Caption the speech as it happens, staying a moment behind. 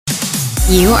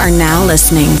You are now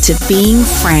listening to Being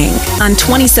Frank on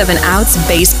 27 Outs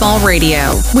Baseball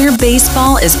Radio, where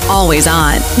baseball is always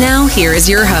on. Now here is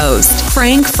your host,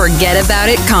 Frank Forget About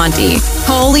It Conti.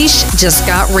 Holy just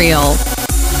got real.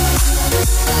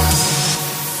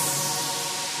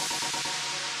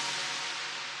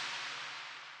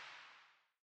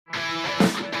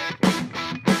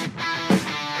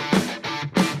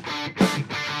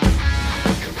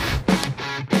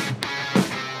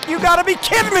 Gotta be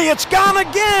kidding me, it's gone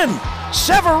again!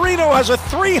 Severino has a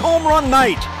 3-home run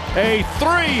night. A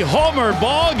 3-homer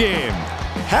ball game.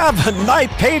 Have a night,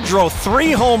 Pedro,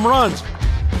 3 home runs.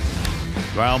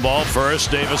 Ground ball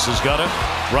first, Davis has got it.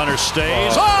 Runner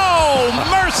stays. Oh,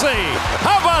 mercy!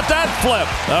 How about that flip?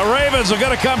 The Ravens are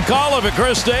gonna come calling for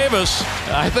Chris Davis.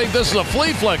 I think this is a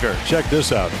flea flicker. Check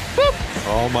this out. Whoop.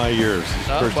 All my years, it's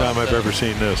the first time I've ever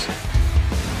seen this.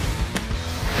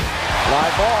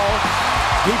 Fly ball.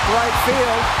 Deep right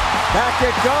field. Back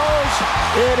it goes.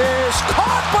 It is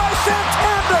caught by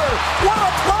Santander. What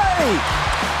a play!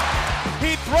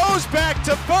 He throws back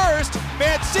to first.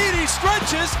 Mancini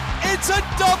stretches. It's a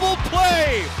double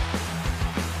play.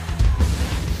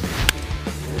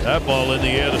 That ball in the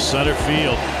air to center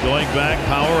field. Going back,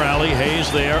 power alley.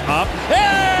 Hayes there, up.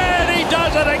 And he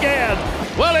does it again.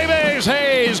 Willie Mays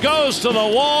Hayes goes to the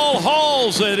wall,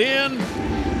 hauls it in.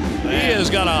 He has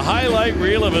got a highlight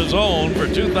reel of his own for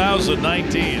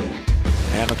 2019.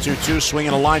 And a 2-2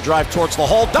 swinging a line drive towards the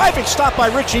hole. Diving stop by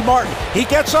Richie Martin. He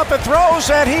gets up and throws,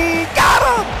 and he got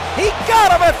him! He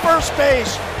got him at first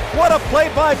base. What a play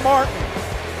by Martin.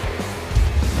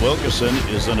 Wilkerson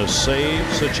is in a save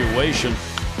situation.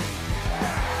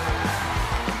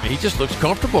 He just looks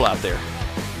comfortable out there.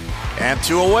 And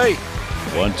 2 away.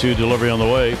 1-2 delivery on the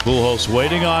way. Pujols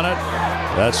waiting on it.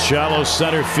 That's shallow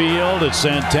center field. It's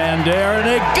Santander, and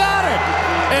they got it!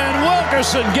 And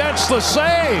Wilkerson gets the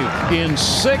save in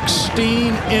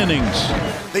 16 innings.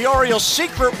 The Orioles'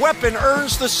 secret weapon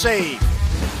earns the save.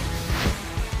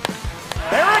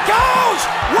 There it goes!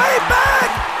 Way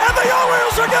back! And the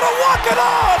Orioles are going to walk it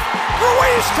off!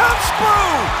 Ruiz comes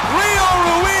through! Rio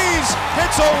Ruiz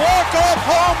hits a walk-off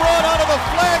home run out of the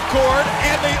flag court,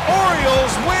 and the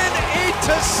Orioles win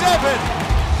 8-7.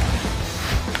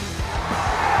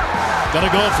 Gonna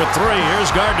go for 3.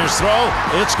 Here's Gardner's throw.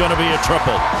 It's gonna be a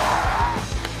triple.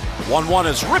 1-1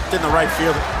 is ripped in the right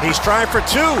field. He's trying for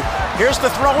 2. Here's the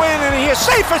throw in, and he is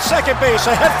safe at second base.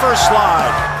 A head first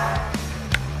slide.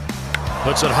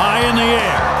 Puts it high in the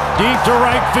air. Deep to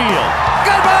right field.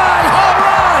 Goodbye! Home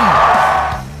run!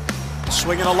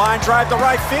 Swinging a line drive to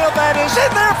right field. That is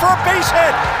in there for a base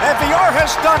hit. And VR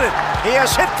has done it. He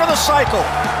has hit for the cycle.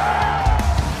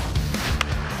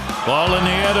 Ball in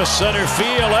the air to center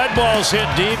field. That ball's hit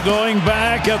deep, going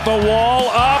back at the wall,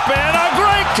 up, and a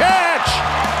great catch!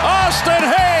 Austin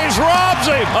Hayes robs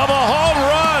him of a home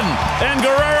run, and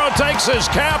Guerrero takes his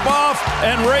cap off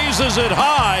and raises it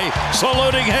high,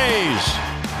 saluting Hayes.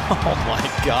 Oh my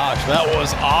gosh, that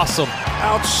was awesome.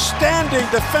 Outstanding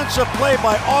defensive play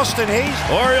by Austin Hayes.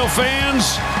 Oriole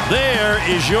fans, there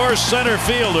is your center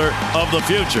fielder of the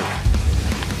future.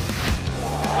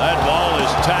 That ball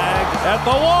is tagged at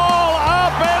the wall,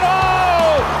 up and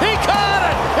oh! He caught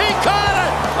it! He caught it!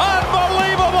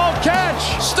 Unbelievable catch!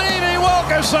 Stevie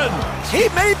Wilkerson! He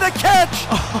made the catch!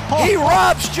 He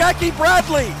robs Jackie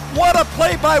Bradley! What a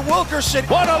play by Wilkerson!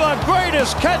 One of the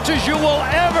greatest catches you will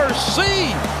ever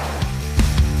see!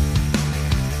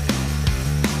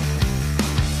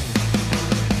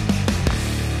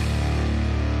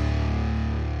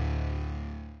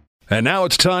 And now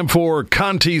it's time for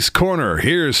Conti's Corner.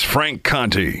 Here's Frank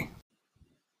Conti.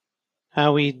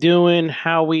 How we doing?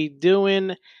 How we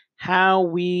doing? How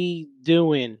we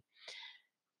doing?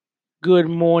 Good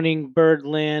morning,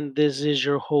 Birdland. This is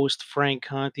your host, Frank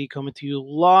Conti, coming to you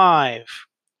live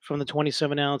from the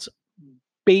 27-ounce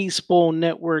Baseball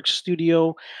Network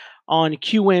studio on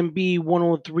QMB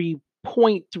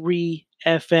 103.3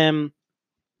 FM.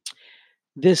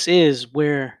 This is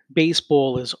where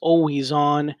baseball is always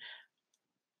on.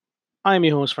 I'm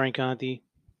your host, Frank Conti.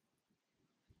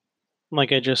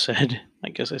 Like I just said, I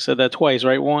guess I said that twice,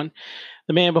 right, Juan?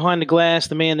 The man behind the glass,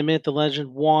 the man, the myth, the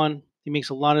legend, Juan. He makes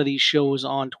a lot of these shows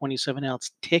on 27-ounce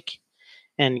Tick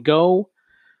and Go.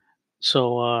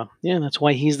 So, yeah, that's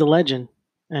why he's the legend.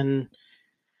 And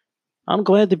I'm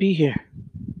glad to be here.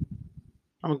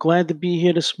 I'm glad to be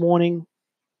here this morning,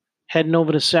 heading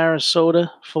over to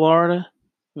Sarasota, Florida,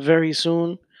 very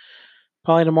soon.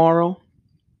 Probably tomorrow.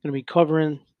 Going to be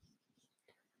covering,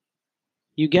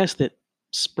 you guessed it,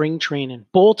 spring training.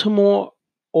 Baltimore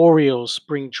Orioles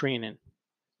spring training.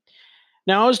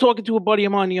 Now, I was talking to a buddy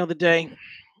of mine the other day.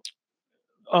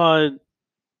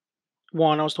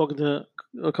 Juan, I was talking to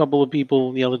a couple of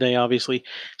people the other day, obviously,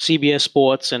 CBS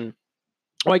Sports, and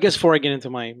I guess before I get into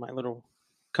my little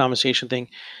conversation thing,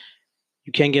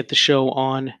 you can get the show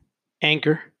on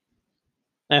Anchor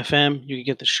FM. You can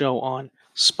get the show on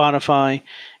Spotify.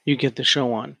 You get the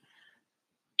show on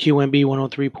QMB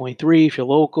 103.3 if you're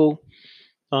local.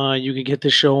 You can get the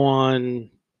show on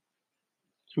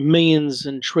millions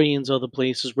and trillions of other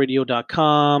places,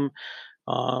 radio.com,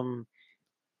 all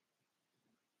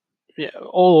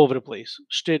over the place.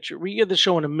 Stitcher. We get the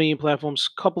show on a million platforms,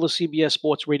 a couple of CBS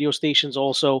Sports radio stations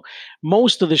also.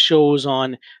 Most of the shows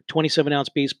on 27 Ounce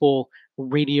Baseball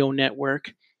Radio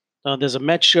Network. There's a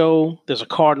Met show, there's a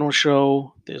Cardinal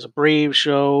show, there's a Brave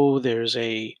show, there's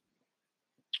a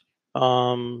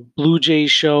Blue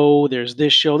Jays show, there's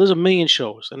this show. There's a million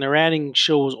shows, and they're adding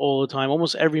shows all the time.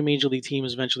 Almost every major league team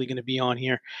is eventually going to be on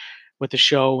here with the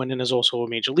show, and then there's also a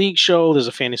major league show, there's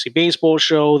a fantasy baseball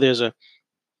show, there's a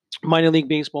minor league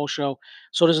baseball show.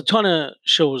 So there's a ton of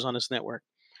shows on this network,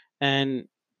 and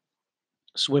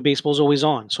it's where baseball's always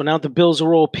on. So now that the bills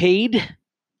are all paid,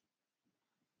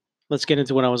 let's get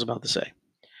into what I was about to say.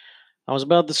 I was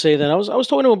about to say that I was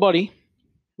talking to a buddy,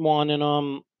 Juan,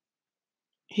 and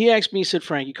he asked me, he said,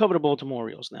 Frank, you cover the Baltimore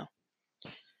Orioles now.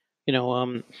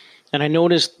 And I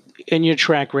noticed in your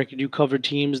track record you covered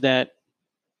teams that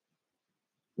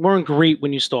weren't great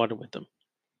when you started with them.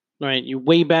 Right? You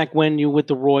way back when you were with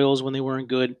the Royals when they weren't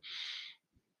good.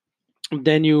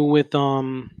 Then you were with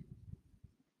the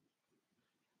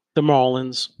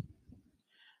Marlins,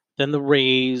 then the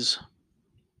Rays,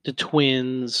 the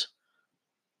Twins,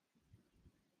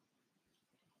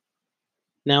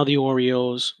 now the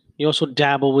Orioles. You also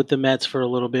dabbled with the Mets for a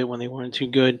little bit when they weren't too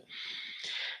good.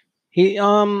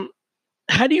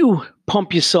 How do you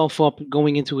pump yourself up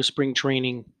going into a spring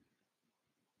training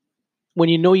when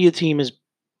you know your team is,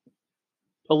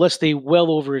 unless they well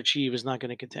overachieve, is not going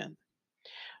to contend?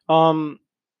 I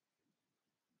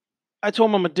told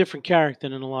him I'm a different character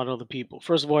than a lot of other people.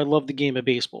 First of all, I love the game of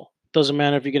baseball. Doesn't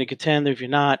matter if you're going to contend or if you're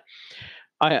not.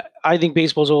 I think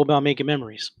baseball is all about making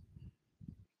memories.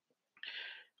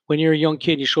 When you're a young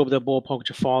kid, you show up at that ballpark with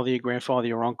your father, your grandfather,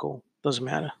 your uncle. Doesn't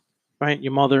matter, right?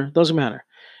 Your mother. Doesn't matter.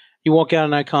 You walk out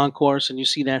on that concourse and you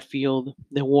see that field.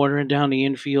 They're watering down the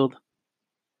infield.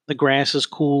 The grass is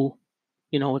cool.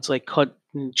 It's like cut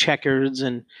and checkers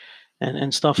and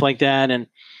stuff like that. And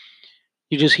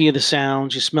you just hear the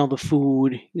sounds. You smell the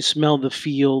food. You smell the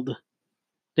field.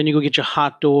 Then you go get your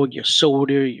hot dog, your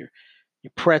soda, your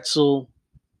pretzel,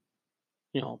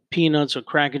 peanuts or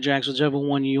Cracker Jacks, whichever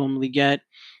one you normally get.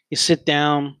 You sit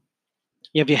down.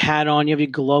 You have your hat on. You have your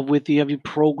glove with you. You have your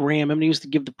program. I mean, they used to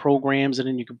give the programs, and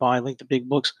then you could buy like the big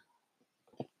books.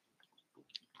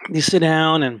 You sit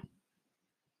down, and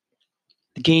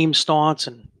the game starts,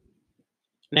 and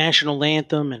national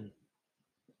anthem, and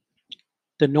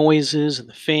the noises, and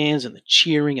the fans, and the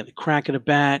cheering, and the crack of the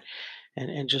bat,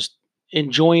 and just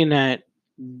enjoying that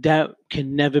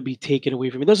can never be taken away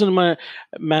from you. It doesn't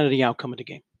matter the outcome of the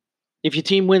game. If your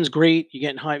team wins, great. You're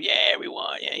getting hyped. Yeah,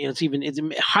 everyone. Yeah,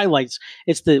 it highlights.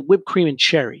 It's the whipped cream and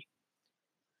cherry.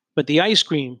 But the ice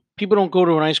cream, people don't go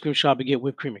to an ice cream shop and get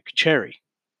whipped cream and cherry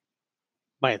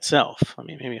by itself. I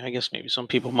mean, maybe some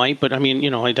people might, but I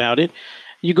mean, I doubt it.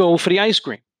 You go for the ice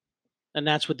cream, and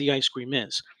that's what the ice cream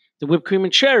is. The whipped cream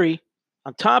and cherry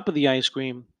on top of the ice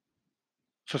cream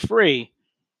for free,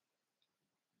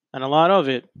 and a lot of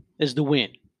it is the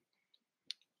win.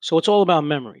 So it's all about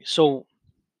memory. So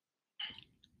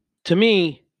to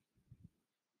me,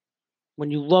 when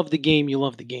you love the game, you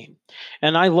love the game.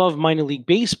 And I love minor league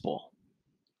baseball.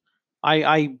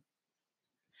 My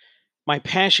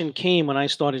passion came when I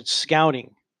started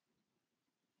scouting.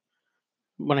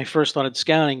 When I first started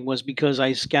scouting was because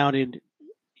I scouted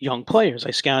young players.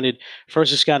 I scouted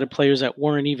players that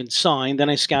weren't even signed. Then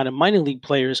I scouted minor league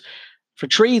players for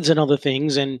trades and other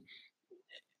things. And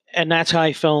that's how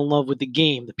I fell in love with the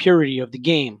game, the purity of the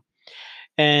game.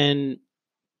 And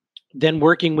then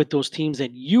working with those teams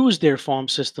that use their farm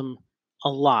system a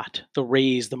lot, the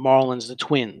Rays, the Marlins, the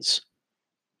Twins.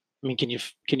 I mean, can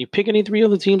you pick any three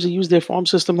other teams that use their farm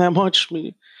system that much?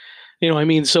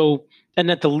 So, and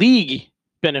that the league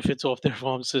benefits off their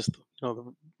farm system.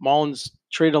 The Marlins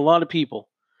trade a lot of people.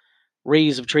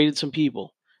 Rays have traded some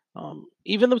people,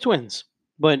 even the Twins.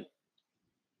 But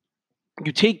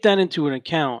you take that into an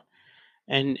account,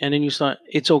 and then you start.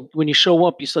 When you show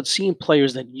up, you start seeing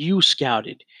players that you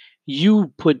scouted.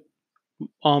 You put,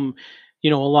 a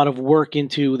lot of work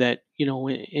into that,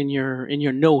 in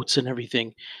your notes and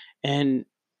everything, and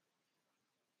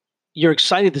you're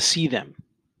excited to see them.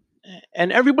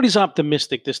 And everybody's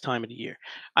optimistic this time of the year.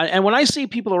 And when I say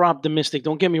people are optimistic,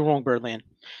 don't get me wrong, Birdland.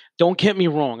 Don't get me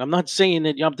wrong. I'm not saying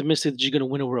that you're optimistic that you're going to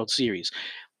win a World Series.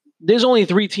 There's only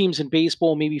 3 teams in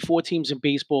baseball, maybe 4 teams in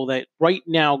baseball that right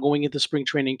now going into spring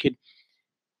training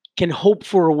can hope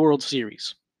for a World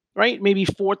Series, right? Maybe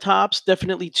 4 tops,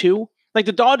 definitely 2. Like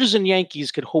the Dodgers and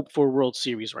Yankees could hope for a World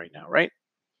Series right now, right?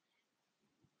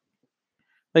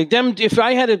 Like them,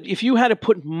 if you had to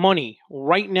put money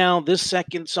right now, this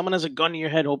second, someone has a gun to your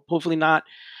head, hopefully not,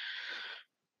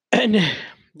 and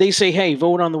they say, "Hey,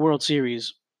 vote on the World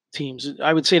Series teams."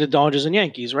 I would say the Dodgers and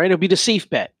Yankees, right? It'll be the safe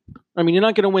bet. I mean, you're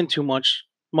not going to win too much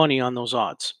money on those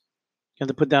odds. You have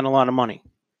to put down a lot of money.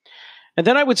 And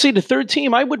then I would say the third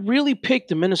team, I would really pick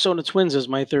the Minnesota Twins as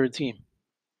my third team.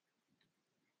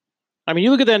 I mean,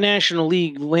 you look at that National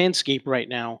League landscape right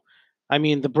now. I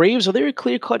mean, the Braves, are they a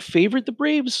clear-cut favorite, the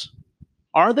Braves?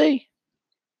 Are they?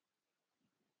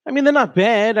 I mean, they're not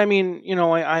bad. I mean,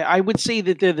 I would say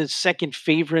that they're the second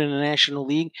favorite in the National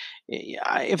League.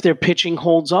 If their pitching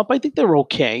holds up, I think they're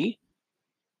okay.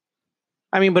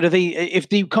 I mean, but if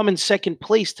they come in second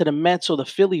place to the Mets or the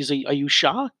Phillies, are you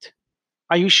shocked?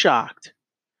 Are you shocked?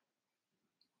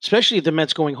 Especially if the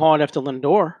Mets going hard after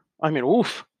Lindor. I mean,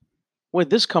 oof. Where'd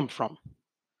this come from?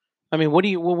 I mean, what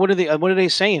are they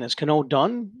saying? Is Cano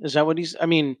done? Is that what he's? I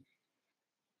mean,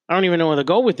 I don't even know where to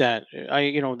go with that.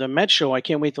 The Mets show, I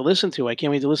can't wait to listen to. I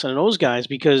can't wait to listen to those guys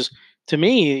because to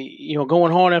me,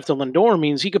 going hard after Lindor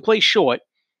means he could play short.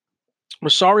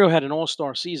 Rosario had an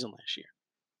all-star season last year.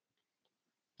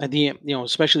 At the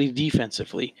especially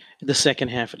defensively, in the second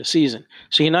half of the season.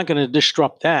 So you're not going to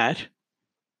disrupt that,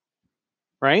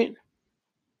 right?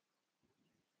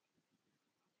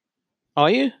 Are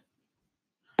you?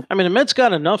 I mean, the Mets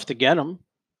got enough to get him.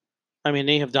 I mean,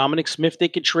 they have Dominic Smith they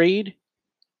could trade.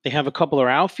 They have a couple of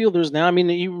outfielders now. I mean,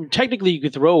 you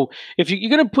could throw if you're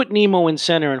going to put Nemo in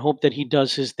center and hope that he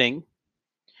does his thing,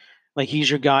 like he's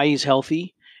your guy, he's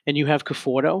healthy, and you have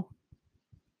Conforto,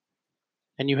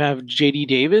 and you have J.D.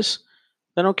 Davis,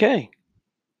 then okay.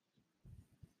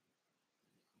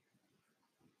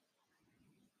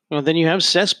 Then you have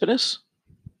Cespedes.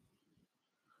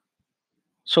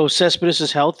 So Cespedes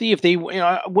is healthy. If they,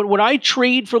 would I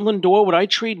trade for Lindor? Would I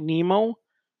trade Nemo,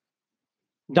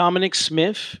 Dominic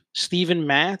Smith, Steven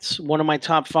Matz, one of my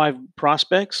top 5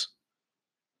 prospects?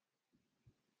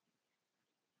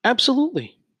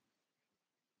 Absolutely.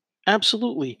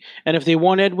 Absolutely. And if they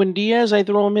want Edwin Diaz, I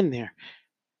throw him in there.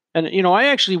 And, I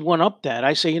actually one up that.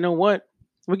 I say, you know what?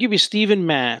 We'll give you Steven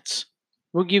Matz.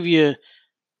 We'll give you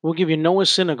Noah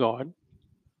Syndergaard,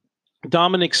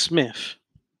 Dominic Smith.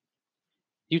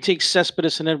 You take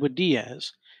Cespedes and Edwin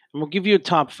Diaz, and we'll give you a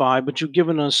top 5, but you're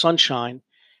giving us Sunshine,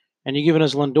 and you're giving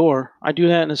us Lindor. I do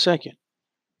that in a second.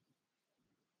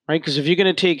 Right? Because if you're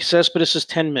going to take Cespedes'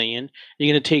 $10 million,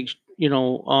 you're going to take,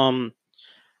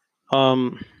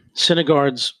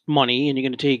 Syndergaard's money, and you're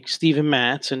going to take Steven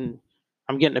Matz, and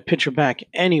I'm getting a pitcher back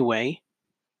anyway,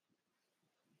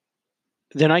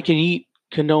 then I can eat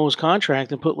Cano's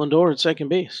contract and put Lindor at second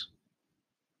base.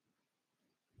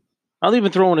 I'll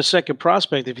even throw in a second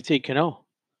prospect if you take Cano.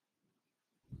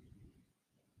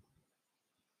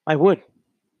 I would.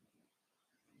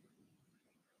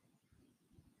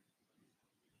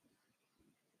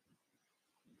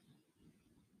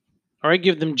 Or I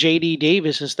give them J.D.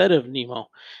 Davis instead of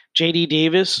Nemo. J.D.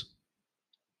 Davis,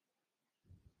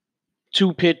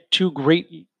 two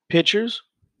great pitchers,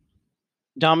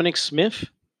 Dominic Smith,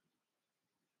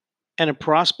 and a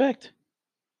prospect,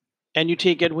 and you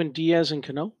take Edwin Diaz and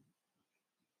Cano?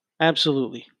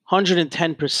 Absolutely.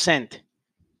 110%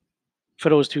 for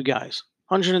those 2 guys.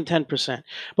 110%.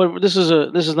 But this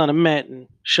is not a Met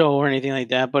show or anything like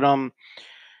that. But I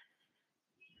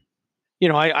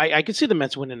could see the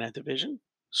Mets winning that division.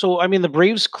 So I mean, the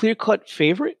Braves clear-cut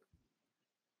favorite.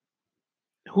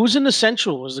 Who's in the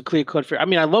Central was the clear-cut favorite? I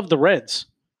mean, I love the Reds.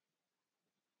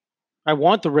 I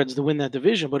want the Reds to win that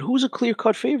division, but who's a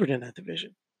clear-cut favorite in that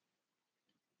division?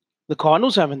 The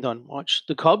Cardinals haven't done much.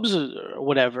 The Cubs,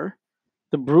 whatever.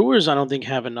 The Brewers, I don't think,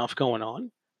 have enough going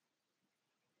on.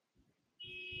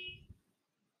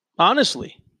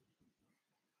 Honestly.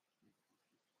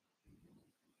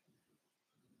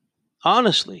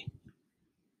 Honestly.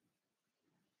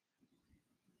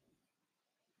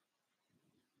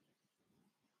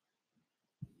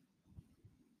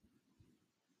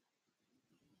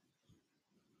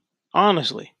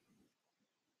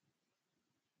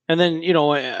 And then,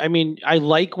 I mean, I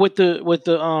like what the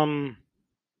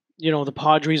the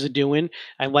Padres are doing.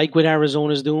 I like what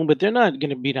Arizona's doing, but they're not going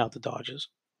to beat out the Dodgers.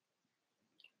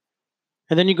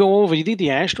 And then you go over. You think the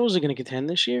Astros are going to contend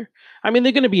this year? I mean,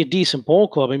 they're going to be a decent ball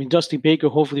club. I mean, Dusty Baker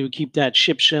hopefully would keep that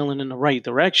ship sailing in the right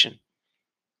direction.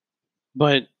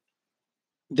 But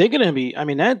they're going to be. I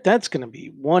mean, that's going to be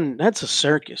one. That's a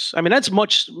circus. I mean, that's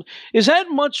much. Is that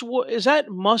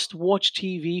must watch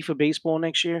TV for baseball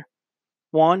next year?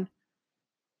 Juan?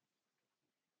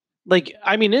 Like,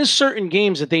 I mean, there's certain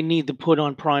games that they need to put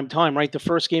on prime time, right? The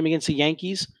first game against the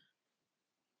Yankees.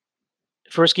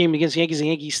 First game against the Yankees in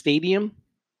Yankee Stadium.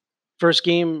 First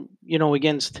game,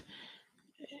 against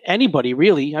anybody,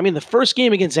 really. I mean, the first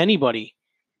game against anybody.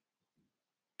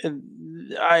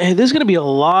 There's going to be a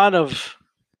lot of.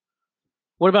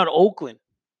 What about Oakland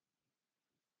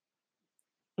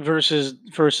versus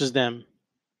them?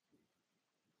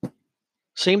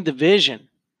 Same division.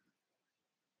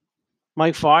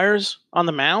 Mike Fiers on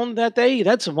the mound that day.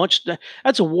 That's a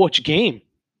watch game.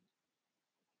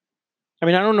 I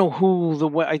mean, I don't know who's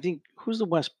the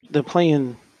West. They're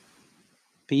playing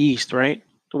the East, right?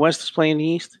 The West is playing the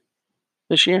East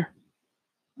this year.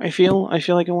 I feel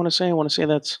like I want to say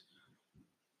that's.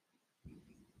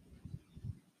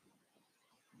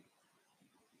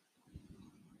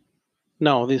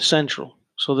 No, the Central.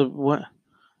 So what?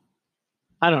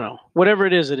 I don't know. Whatever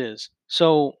it is, it is.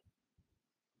 So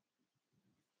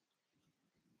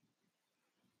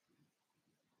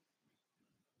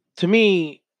to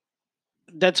me,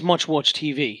 that's much watch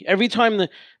TV. Every time the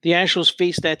Astros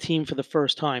face that team for the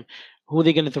first time, who are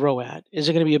they going to throw at? Is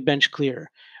it going to be a bench clear?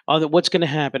 What's going to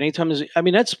happen?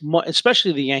 That's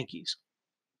especially the Yankees.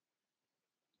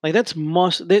 Like that's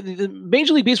must. The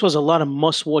Major League Baseball has a lot of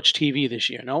must watch TV this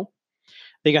year. No,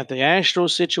 they got the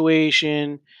Astros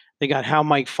situation. They got how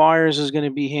Mike Fiers is going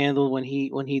to be handled when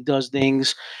he does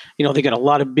things. They got a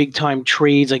lot of big time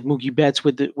trades like Mookie Betts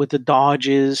with the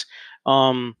Dodgers.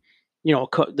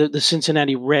 The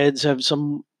Cincinnati Reds have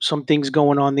some things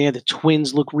going on there. The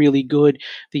Twins look really good.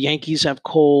 The Yankees have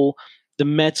Cole. The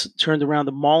Mets turned around.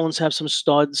 The Marlins have some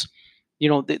studs.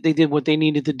 They did what they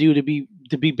needed to do to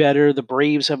be better. The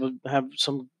Braves have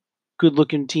some good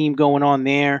looking team going on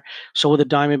there. So are the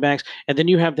Diamondbacks. And then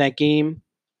you have that game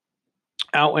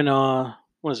out in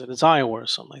what is it? It's Iowa or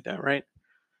something like that, right?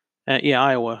 Yeah,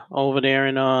 Iowa over there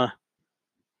in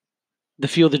the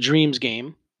Field of Dreams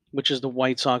game, which is the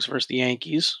White Sox versus the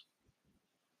Yankees.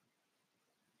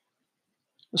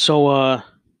 So,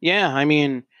 yeah, I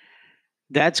mean,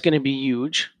 that's going to be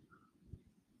huge.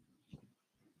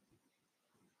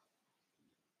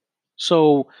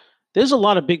 So there's a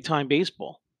lot of big time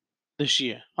baseball this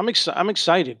year. I'm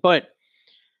excited, but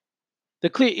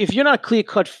if you're not clear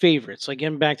cut favorites, like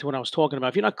getting back to what I was talking about,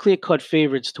 if you're not clear cut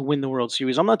favorites to win the World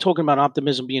Series, I'm not talking about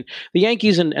optimism being the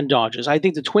Yankees and Dodgers. I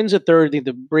think the Twins are third. I think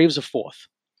the Braves are fourth.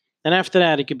 And after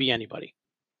that, it could be anybody.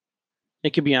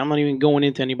 It could be, I'm not even going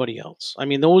into anybody else. I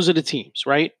mean, those are the teams,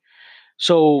 right?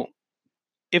 So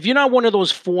if you're not one of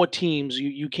those four teams,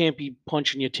 you can't be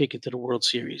punching your ticket to the World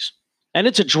Series. And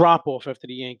it's a drop-off after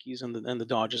the Yankees and the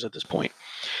Dodgers at this point.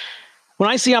 When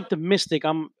I say optimistic,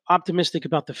 I'm optimistic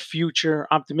about the future,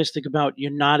 optimistic about you're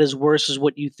not as worse as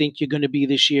what you think you're going to be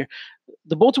this year.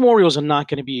 The Baltimore Orioles are not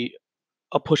going to be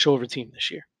a pushover team this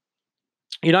year.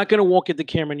 You're not going to walk into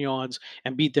Cameron Yards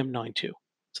and beat them 9-2.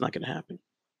 It's not going to happen.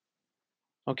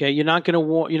 Okay, they're not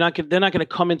going to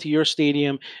come into your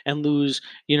stadium and lose,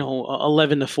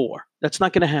 11-4. That's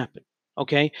not going to happen.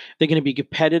 Okay, they're going to be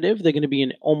competitive. They're going to be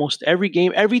in almost every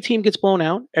game. Every team gets blown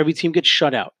out. Every team gets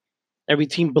shut out. Every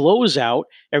team blows out.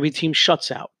 Every team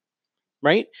shuts out.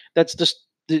 Right? That's just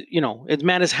it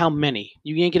matters how many.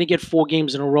 You ain't going to get 4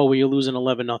 games in a row where you're losing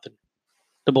 11-0.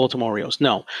 The Baltimore Orioles.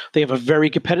 No, they have a very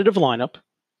competitive lineup.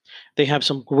 They have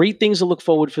some great things to look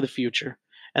forward for the future,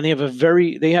 and they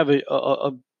have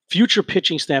a future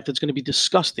pitching staff that's going to be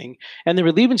disgusting, and the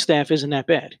relieving staff isn't that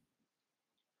bad.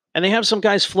 And they have some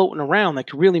guys floating around that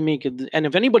could really make it. And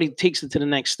if anybody takes it to the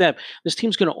next step, this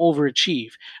team's going to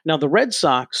overachieve. Now, the Red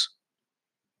Sox,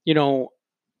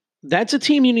 that's a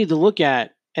team you need to look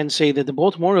at and say that the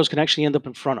Baltimore Orioles can actually end up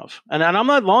in front of. And I'm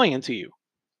not lying to you.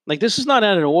 Like, this is not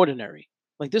out of the ordinary.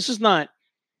 Like, this is not.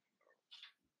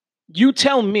 You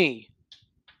tell me,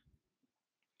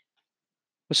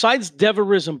 besides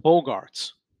Devers and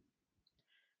Bogarts,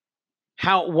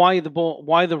 why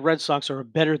the Red Sox are a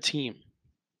better team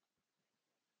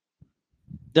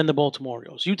than the Baltimore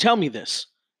Orioles. You tell me this,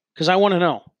 because I want to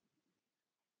know.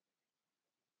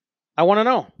 I want to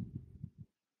know.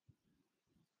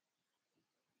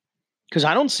 Because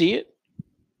I don't see it.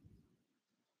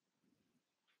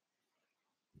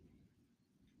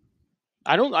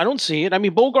 I don't see it. I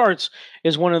mean, Bogarts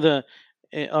is one of the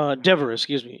Devers,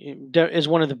 is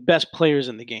one of the best players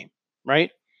in the game,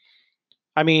 right?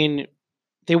 I mean,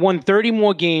 They won 30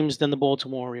 more games than the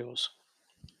Baltimore Orioles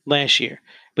last year.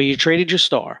 But you traded your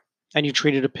star and you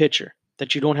traded a pitcher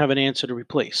that you don't have an answer to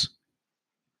replace.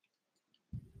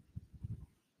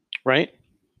 Right?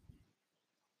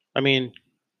 I mean,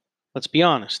 let's be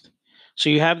honest. So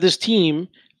you have this team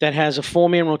that has a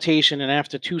 4-man rotation, and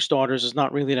after 2 starters is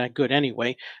not really that good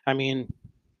anyway. I mean,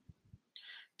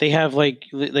 they have like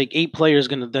 8 players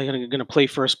gonna play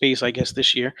first base, I guess,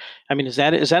 this year. I mean, is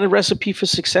that a recipe for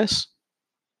success?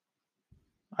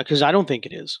 Because I don't think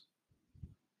it is.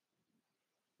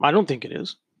 I don't think it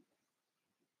is.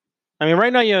 I mean,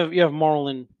 right now you have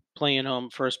Marlin playing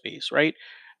first base, right?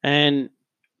 And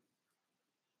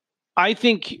I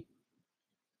think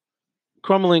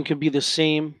Crumlin could be the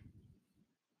same.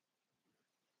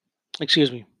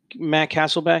 Excuse me, Matt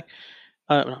Castleback.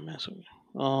 Not Matt.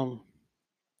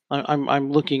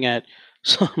 I'm looking at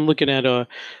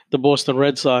the Boston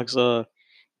Red Sox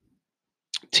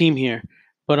team here,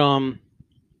 but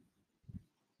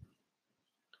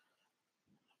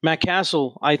Matt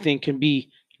Castle I think can be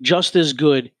just as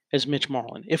good as Mitch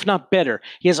Marlin, if not better.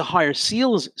 He has a higher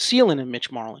ceiling than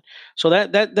Mitch Marlin, so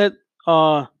that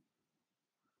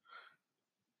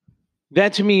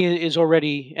to me is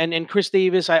already, and Chris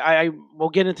Davis, I will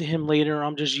get into him later.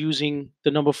 I'm just using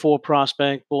the number 4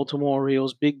 prospect, Baltimore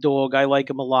Orioles, big dog. I like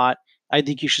him a lot. I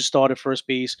think you should start at first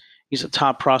base. He's a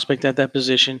top prospect at that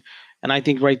position, and I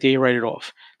think right there you write it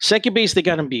off. Second base, they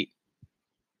got him beat.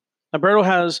 Alberto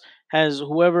has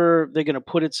whoever they're going to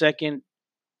put at second,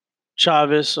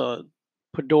 Chavez,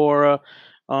 Pedora,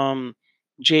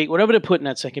 Jake, whatever they're putting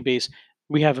at second base,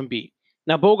 we have him beat.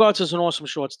 Now, Bogarts is an awesome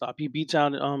shortstop. He beats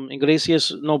out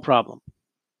Iglesias, no problem.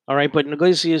 All right, but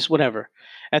Iglesias, whatever.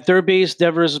 At third base,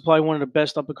 Devers is probably one of the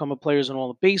best up-and-coming players in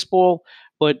all of baseball.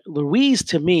 But Luis,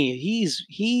 to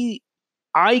me,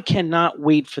 I cannot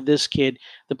wait for this kid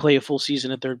to play a full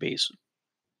season at third base.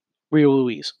 Rio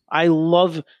Luis. I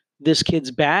love this kid's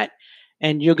bat,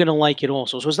 and you're going to like it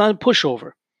also. So it's not a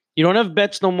pushover. You don't have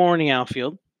Betts no more in the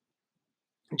outfield.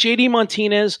 J.D.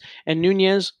 Martinez and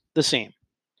Nunez, the same.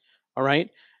 All right.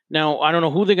 Now, I don't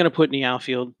know who they're going to put in the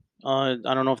outfield. I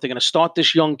don't know if they're going to start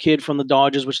this young kid from the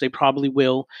Dodgers, which they probably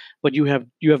will. But you have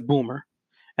Boomer,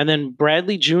 and then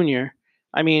Bradley Jr.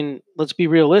 I mean, let's be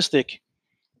realistic.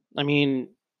 I mean,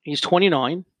 he's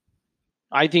 29.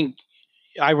 I think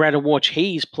I'd rather watch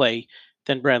Hayes play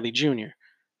than Bradley Jr.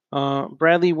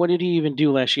 Bradley, what did he even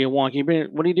do last year? Wonky.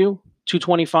 What did he do?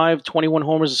 225, 21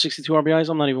 homers, and 62 RBIs.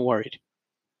 I'm not even worried.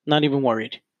 Not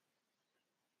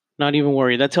even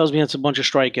worried. That tells me that's a bunch of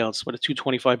strikeouts with a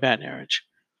 225 batting average.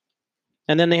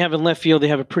 And then they have in left field, they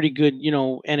have a pretty good,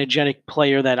 energetic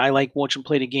player that I like watching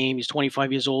play the game. He's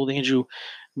 25 years old, Andrew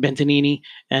Bentonini.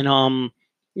 And,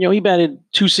 he batted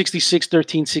 266,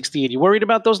 1368. You worried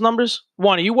about those numbers?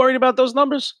 Juan, are you worried about those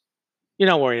numbers? You're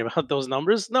not worried about those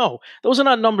numbers? No, those are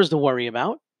not numbers to worry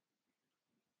about.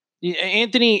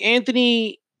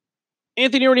 Anthony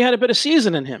already had a better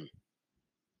season than him.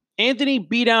 Anthony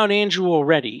beat out Andrew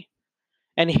already.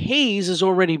 And Hayes is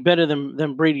already better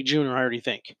than Brady Jr., I already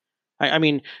think. I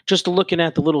mean, just looking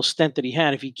at the little stint that he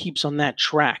had, if he keeps on that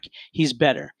track, he's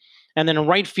better. And then in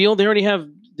right field, they already have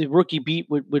the rookie beat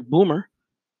with Boomer.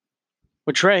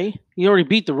 With Trey, he already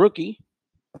beat the rookie.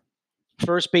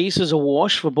 First base is a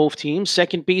wash for both teams.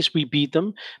 Second base, we beat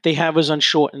them. They have us on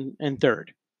short and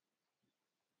third.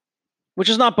 Which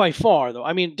is not by far, though.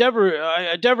 I mean,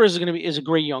 Devers is a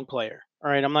great young player. All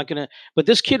right, I'm not going to – but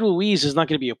this kid, Luis, is not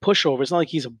going to be a pushover. It's not like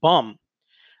he's a bum.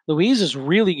 Luis is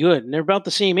really good, and they're about the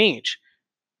same age.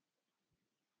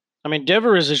 I mean,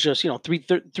 Devers is just,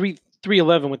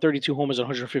 311 with 32 homers and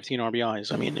 115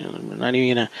 RBIs. I mean, not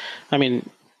even going to – I mean,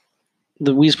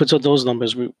 Luis puts out those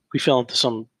numbers. We fell into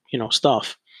some,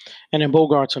 stuff. And then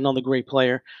Bogart's another great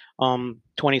player,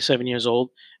 27 years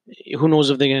old. Who knows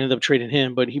if they're going to end up trading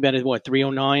him, but he batted,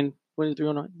 309? What is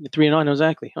 309? 309,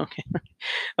 exactly. Okay.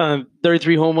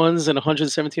 33 home runs and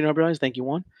 117 RBIs. Thank you,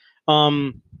 Juan.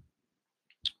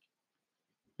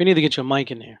 We need to get your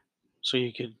mic in there so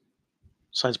you could,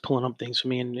 besides pulling up things for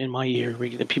me in my ear,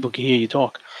 that people can hear you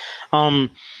talk.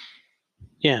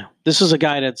 Yeah, this is a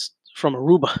guy that's from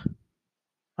Aruba.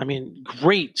 I mean,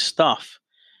 great stuff.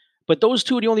 But those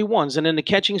two are the only ones. And in the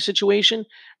catching situation,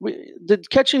 the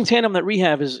catching tandem that we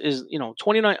have is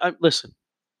 29. Listen,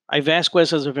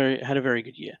 Vasquez had a very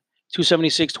good year.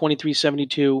 276,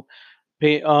 2372.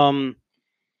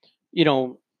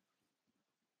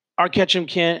 Our catching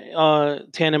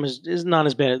tandem is not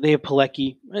as bad. They have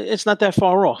Pilecki. It's not that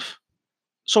far off.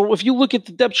 So if you look at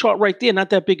the depth chart right there, not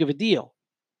that big of a deal.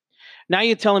 Now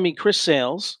you're telling me Chris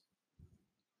Sales,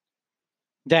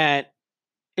 that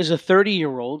is a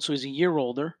 30-year-old, so he's a year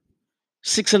older,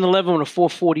 6-11 with a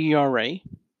 4.40 ERA.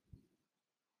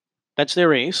 That's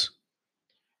their ace.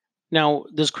 Now,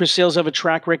 does Chris Sales have a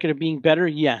track record of being better?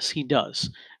 Yes, he does.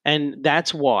 And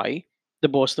that's why the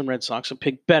Boston Red Sox have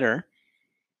picked better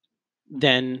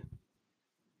than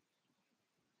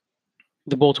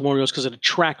the Baltimore Orioles because of the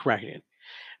track record.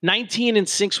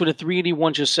 19-6 with a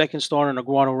 381, just second starter, and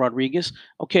Eduardo Rodriguez.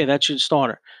 Okay, that's your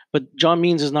starter. But John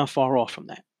Means is not far off from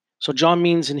that. So John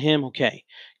Means and him, okay.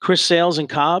 Chris Sales and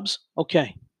Cobbs,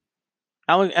 okay.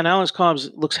 Alex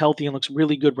Cobbs looks healthy and looks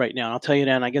really good right now. And I'll tell you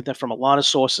that, and I get that from a lot of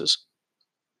sources.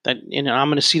 And I'm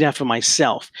going to see that for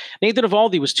myself. Nathan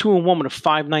Eovaldi was 2-1 with a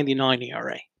 5.99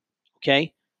 ERA.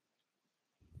 Okay.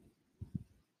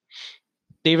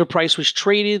 David Price was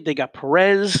traded. They got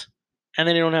Perez, and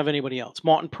then they don't have anybody else.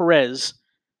 Martin Perez,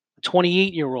 a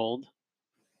 28-year-old,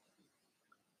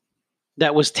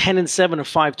 that was 10-7 or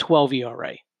 5.12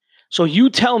 ERA. So you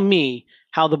tell me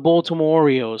how the Baltimore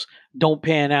Orioles don't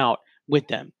pan out with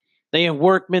them. They have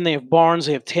Workman, they have Barnes,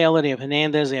 they have Taylor, they have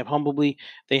Hernandez, they have Humbleby,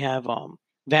 they have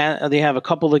they have a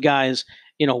couple of guys,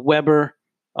 Weber,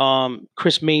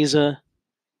 Chris Meza,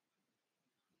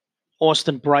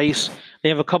 Austin Bryce. They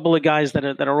have a couple of guys that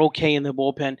are okay in the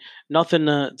bullpen. Nothing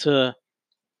to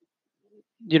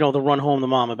run home the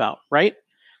mom about, right?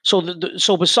 So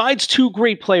so besides two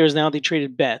great players now, they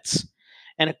traded Betts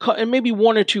and maybe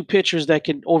one or two pitchers that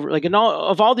could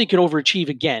Eovaldi could overachieve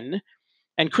again.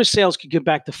 And Chris Sales could get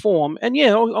back to form. And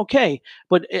yeah, okay.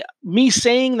 But me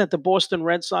saying that the Boston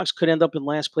Red Sox could end up in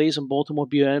last place and Baltimore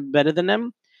be better than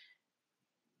them,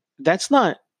 that's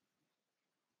not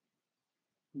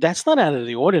out of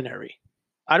the ordinary.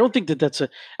 I don't think that's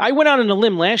I went out on a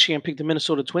limb last year and picked the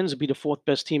Minnesota Twins to be the fourth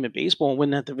best team in baseball and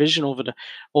win that division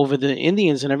over the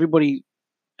Indians, and everybody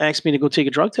asked me to go take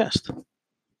a drug test.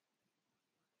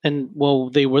 And,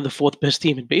 well, they were the fourth best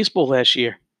team in baseball last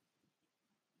year.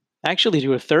 Actually, they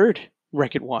were third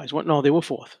record-wise. No, they were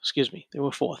fourth. Excuse me. They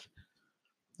were fourth.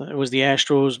 It was the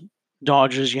Astros,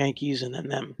 Dodgers, Yankees, and then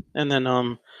them. And then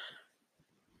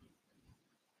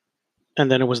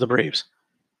it was the Braves.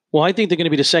 Well, I think they're going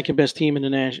to be the second best team in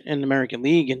the American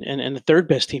League and the third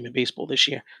best team in baseball this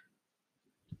year.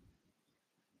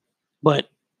 But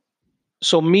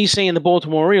so me saying the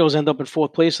Baltimore Orioles end up in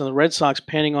fourth place and the Red Sox,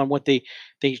 depending on what they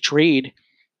trade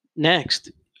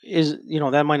next, is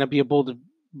that might not be a bold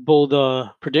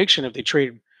prediction if they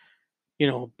trade,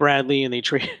 Bradley and they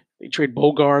trade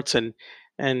Bogarts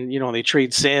and they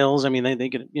trade Sales. I mean, they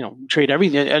could trade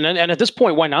everything. And at this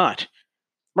point, why not?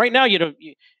 Right now,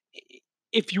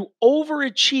 if you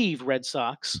overachieve, Red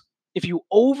Sox, if you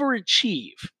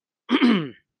overachieve,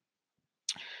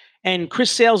 and Chris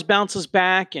Sales bounces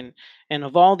back and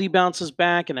Eovaldi bounces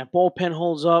back and that bullpen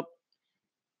holds up,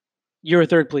 you're a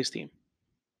third place team.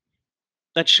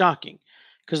 That's shocking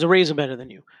because the Rays are better than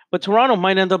you. But Toronto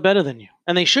might end up better than you,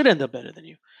 and they should end up better than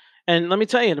you. And let me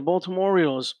tell you, the Baltimore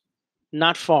Orioles,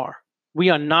 not far. We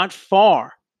are not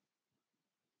far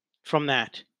from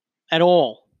that at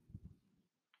all.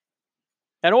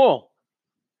 At all.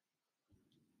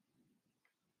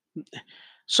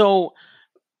 So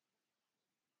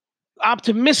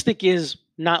optimistic is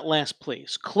not last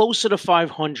place, closer to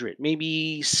 500,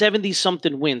 maybe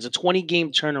 70-something wins, a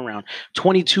 20-game turnaround,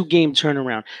 22-game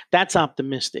turnaround. That's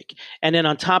optimistic. And then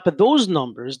on top of those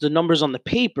numbers, the numbers on the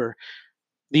paper,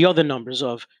 the other numbers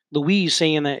of Luis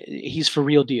saying that he's for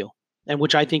real deal, and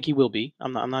which I think he will be.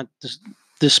 I'm not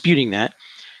disputing that.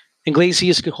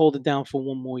 Iglesias could hold it down for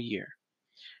one more year.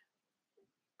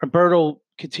 Roberto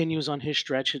continues on his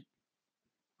stretch.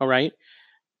 All right.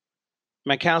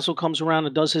 McCaskill comes around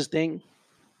and does his thing.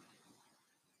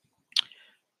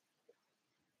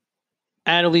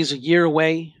 Adderley's a year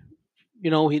away.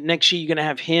 Next year you're going to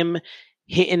have him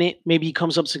hitting it. Maybe he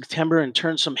comes up September and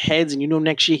turns some heads, and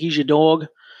next year he's your dog.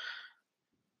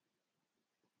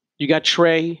 You got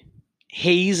Trey.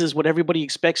 Hayes is what everybody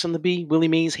expects him to be. Willie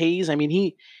Mays Hayes. I mean,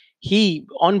 he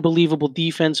unbelievable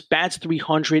defense, bats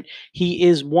 300.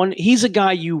 He's a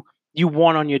guy you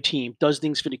want on your team, does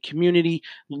things for the community,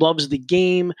 loves the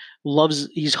game,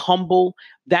 he's humble.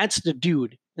 That's the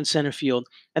dude in center field.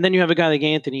 And then you have a guy like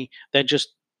Anthony that just,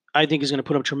 I think, is going to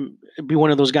put up, be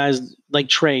one of those guys like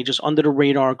Trey, just under the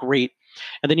radar, great.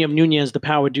 And then you have Nunez, the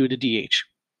power dude, the DH.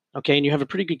 Okay, and you have a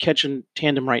pretty good catch in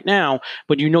tandem right now,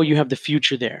 but you have the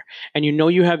future there. And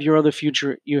you have your other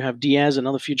future. You have Diaz,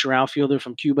 another future outfielder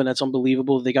from Cuba that's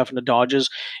unbelievable. They got from the Dodgers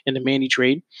in the Manny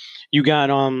trade. You got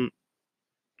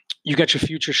your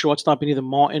future shortstop in either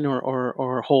Martin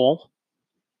or Hall.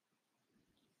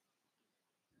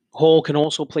 Hall can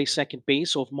also play second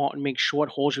base, so if Martin makes short,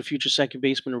 Hall's your future second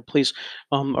baseman to replace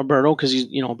Alberto, because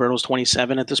Alberto's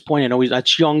 27 at this point. I know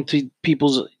that's young to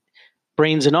people's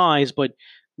brains and eyes, but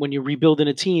when you're rebuilding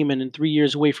a team and in 3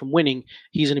 years away from winning,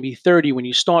 he's going to be 30 when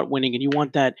you start winning, and you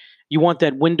want that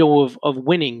window of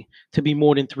winning to be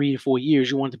more than 3 to 4 years.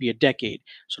 You want it to be a decade.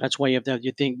 So that's why you have to have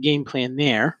your game plan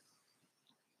there.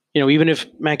 Even if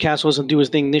Matt Castle doesn't do his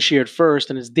thing this year at first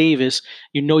and it's Davis,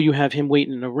 you have him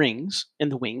waiting in the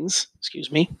wings,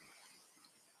 excuse me.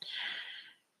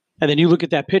 And then you look at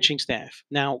that pitching staff.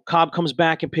 Now, Cobb comes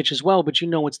back and pitches well, but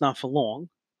it's not for long.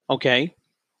 Okay.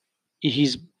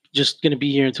 He's just going to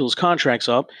be here until his contract's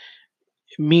up.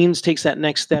 Means takes that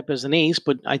next step as an ace,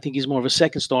 but I think he's more of a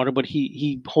second starter, but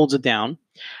he holds it down.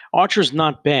 Archer's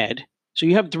not bad. So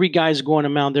you have 3 guys go on a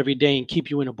mound every day and keep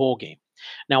you in a ball game.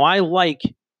 Now, I like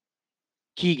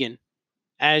Keegan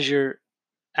as your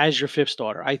 5th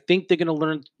starter. I think they're going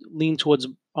to lean towards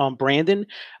Brandon.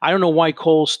 I don't know why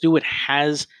Cole Stewart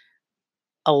has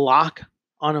a lock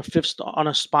on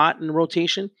a spot in the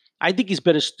rotation. I think he's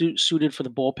better suited for the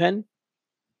bullpen.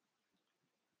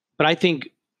 But I think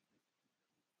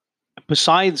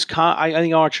besides, I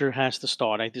think Archer has to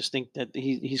start. I just think that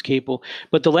he's capable.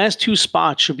 But the last 2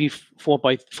 spots should be fought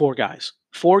by 4 guys.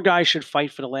 4 guys should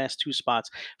fight for the last 2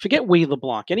 spots. Forget Wade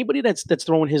LeBlanc. Anybody that's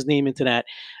throwing his name into that,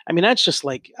 that's just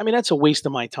that's a waste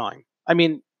of my time.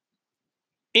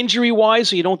 Injury-wise,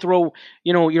 so you don't throw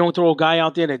a guy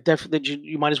out there that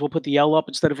you might as well put the L up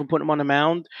instead of putting him on the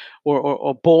mound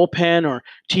or bullpen or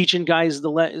teaching guys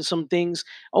some things.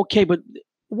 Okay, but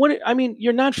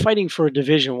you're not fighting for a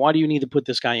division. Why do you need to put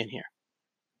this guy in here?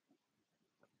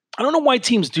 I don't know why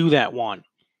teams do that, Juan.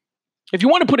 If you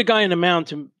want to put a guy in the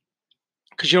mound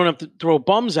because you don't have to throw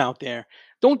bums out there,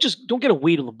 don't get a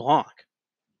Wade LeBlanc.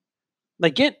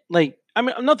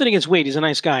 I'm nothing against Wade. He's a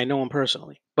nice guy. I know him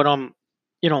personally. But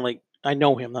I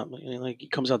know him, not like he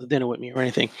comes out to dinner with me or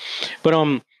anything. But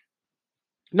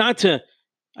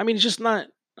it's just not.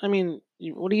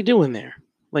 What are you doing there?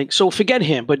 So forget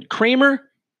him. But Kramer,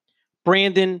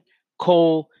 Brandon,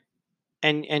 Cole,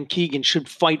 and Keegan should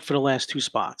fight for the last 2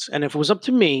 spots. And if it was up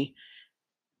to me,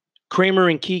 Kramer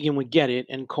and Keegan would get it,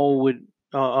 and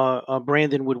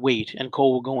Brandon would wait, and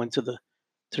Cole would go into the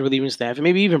relieving staff, and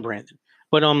maybe even Brandon.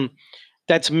 But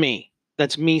that's me.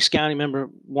 That's me scouting. Remember,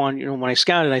 Juan, when I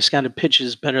scouted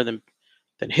pitches better than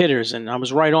hitters, and I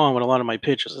was right on with a lot of my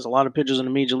pitchers. There's a lot of pitchers in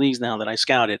the major leagues now that I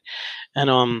scouted,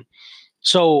 and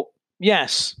so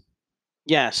yes,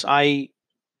 I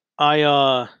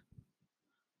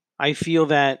feel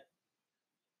that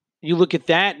you look at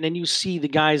that, and then you see the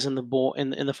guys in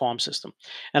the farm system,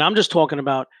 and I'm just talking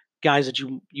about guys that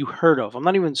you heard of. I'm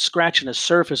not even scratching the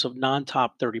surface of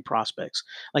non-top 30 prospects.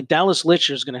 Like Dallas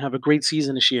Litcher is going to have a great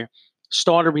season this year.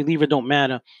 Starter, reliever, don't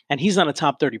matter. And he's not a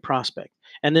top 30 prospect.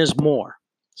 And there's more.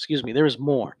 There is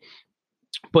more.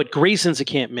 But Grayson's a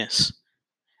can't miss.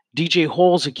 DJ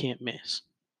Hall's a can't miss.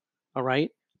 All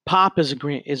right? Pop is a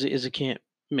can't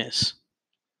miss.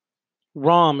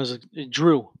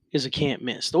 Drew is a can't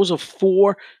miss. Those are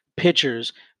 4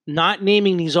 pitchers, not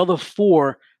naming these other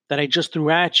 4 that I just threw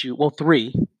at you. Well,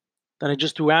 3 that I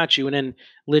just threw at you, and then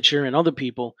Litcher and other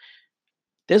people.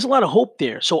 There's a lot of hope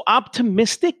there. So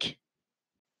optimistic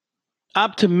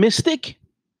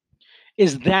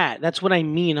is that. That's what I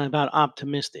mean about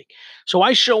optimistic. So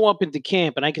I show up into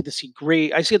camp and I get to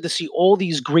see all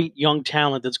these great young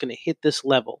talent that's going to hit this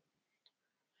level.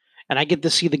 And I get to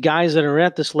see the guys that are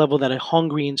at this level that are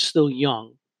hungry and still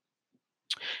young.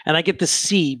 And I get to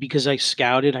see, because I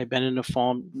scouted, I've been in the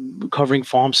farm, covering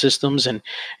farm systems, and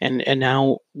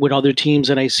now with other teams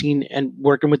that I've seen, and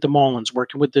working with the Marlins,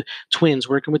 working with the Twins,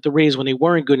 working with the Rays when they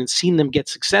weren't good, and seen them get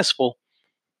successful.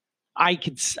 I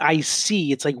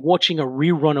see it's like watching a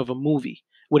rerun of a movie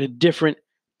with a different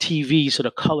TV, so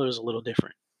the color is a little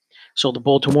different. So the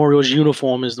Baltimore Orioles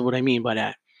uniform is what I mean by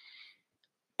that.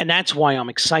 And that's why I'm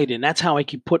excited. And that's how I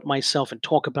can put myself and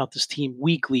talk about this team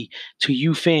weekly to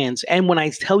you fans. And when I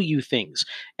tell you things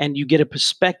and you get a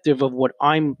perspective of what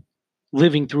I'm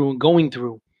living through and going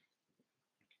through,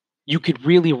 you could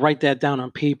really write that down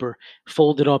on paper,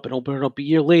 fold it up and open it up a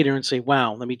year later and say,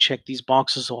 wow, let me check these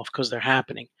boxes off because they're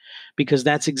happening. Because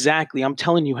that's exactly, I'm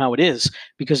telling you how it is,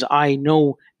 because I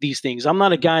know these things. I'm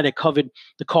not a guy that covered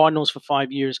the Cardinals for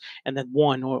 5 years and then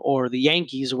won, or the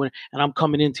Yankees, and I'm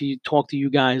coming in to talk to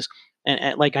you guys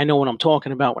and like I know what I'm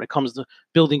talking about when it comes to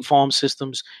building farm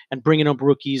systems and bringing up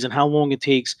rookies and how long it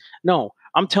takes. No,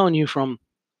 I'm telling you from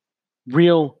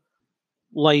real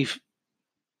life.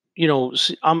 You know,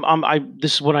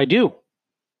 this is what I do.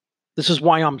 This is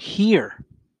why I'm here.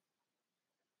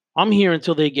 I'm here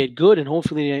until they get good, and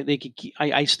hopefully they can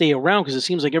I stay around, because it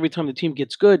seems like every time the team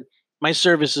gets good, my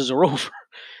services are over,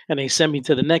 and they send me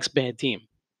to the next bad team.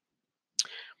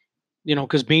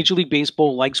 because Major League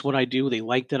Baseball likes what I do. They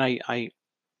like that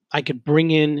I could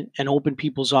bring in and open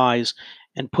people's eyes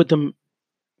and put them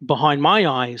behind my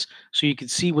eyes so you can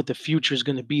see what the future is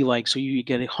going to be like. So you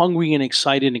get hungry and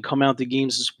excited and come out to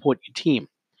games to support your team.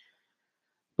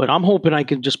 But I'm hoping I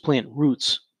can just plant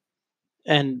roots.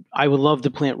 And I would love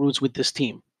to plant roots with this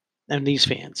team and these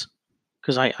fans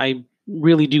because I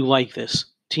really do like this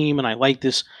team and I like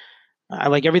this. I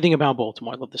like everything about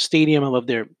Baltimore. I love the stadium. I love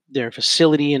their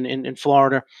facility in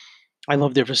Florida. I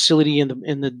love their facility in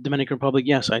the Dominican Republic.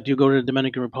 Yes, I do go to the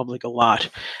Dominican Republic a lot.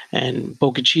 And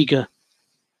Boca Chica,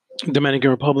 Dominican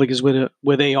Republic is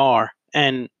where they are.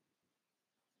 And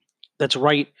that's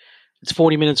right. It's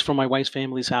 40 minutes from my wife's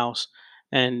family's house.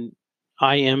 And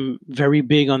I am very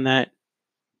big on that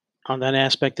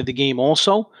aspect of the game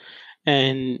also.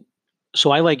 And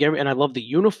so I and I love the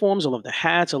uniforms, I love the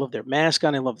hats, I love their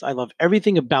mascot, I love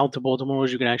everything about the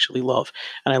Baltimoreans you can actually love.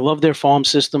 And I love their farm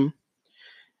system.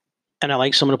 And I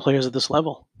like some of the players at this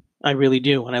level. I really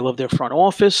do. And I love their front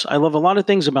office. I love a lot of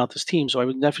things about this team. So I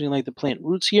would definitely like to plant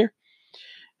roots here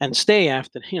and stay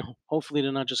after, hopefully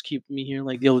they're not just keeping me here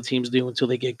like the other teams do until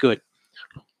they get good.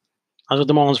 I was with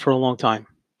the Marlins for a long time.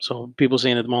 So people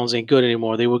saying that the Marlins ain't good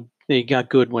anymore. They got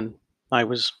good when I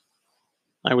was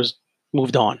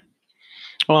moved on.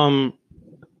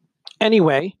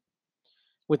 Anyway,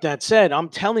 with that said, I'm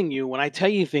telling you, when I tell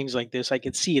you things like this, I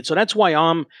can see it. So that's why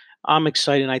I'm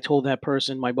excited. I told that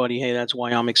person, my buddy, hey, that's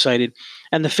why I'm excited.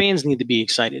 And the fans need to be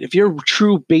excited. If you're a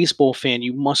true baseball fan,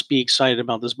 you must be excited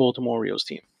about this Baltimore Orioles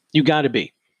team. You got to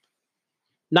be.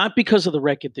 Not because of the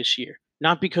record this year.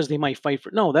 Not because they might fight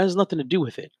for. No, that has nothing to do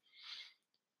with it.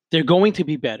 They're going to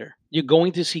be better. You're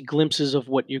going to see glimpses of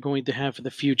what you're going to have for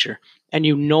the future. And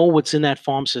you know what's in that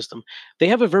farm system. They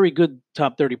have a very good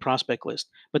top 30 prospect list.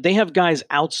 But they have guys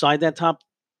outside that top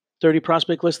 30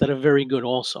 prospect list that are very good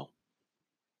also.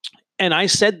 And I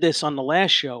said this on the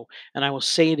last show, and I will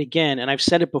say it again, and I've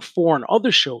said it before on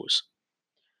other shows.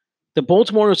 The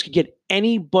Baltimore Orioles could get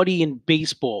anybody in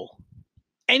baseball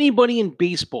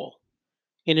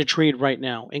in a trade right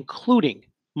now, including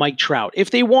Mike Trout,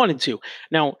 if they wanted to.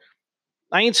 Now,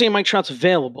 I ain't saying Mike Trout's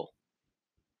available.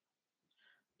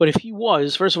 But if he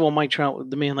was, first of all, Mike Trout would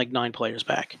demand like 9 players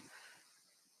back,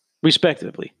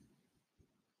 respectively.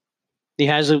 He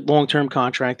has a long-term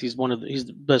contract. He's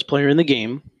the best player in the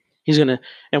game. And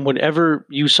whatever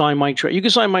you sign Mike Trout, you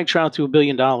can sign Mike Trout to $1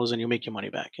 billion and you'll make your money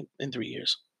back in 3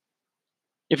 years.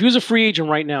 If he was a free agent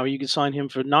right now, you could sign him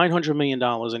for $900 million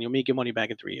and you'll make your money back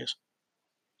in 3 years.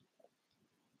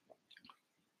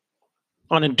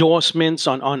 On endorsements,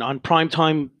 on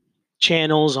primetime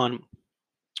channels,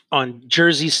 on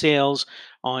jersey sales,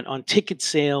 on ticket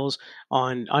sales,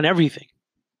 on everything.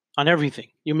 On everything.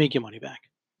 You make your money back.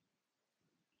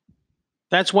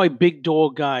 That's why big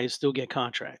dog guys still get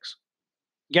contracts.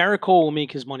 Garrett Cole will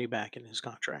make his money back in his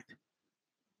contract.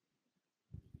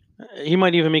 He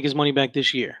might even make his money back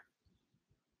this year.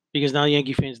 Because now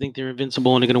Yankee fans think they're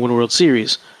invincible and they're going to win a World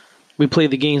Series. We play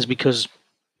the games because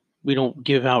we don't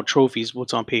give out trophies,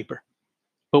 what's on paper.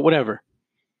 But whatever.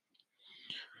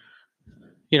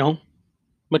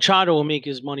 Machado will make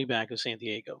his money back in San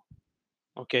Diego.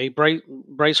 Okay?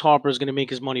 Bryce Harper is going to make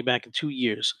his money back in 2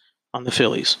 years on the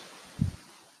Phillies.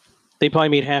 They probably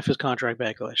made half his contract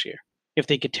back last year. If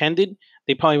they contended,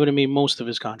 they probably would have made most of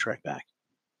his contract back.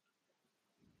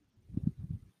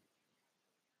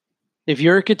 If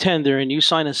you're a contender and you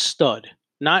sign a stud,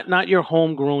 not your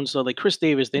homegrown stud like Chris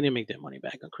Davis, they didn't make their money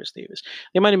back on Chris Davis.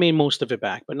 They might have made most of it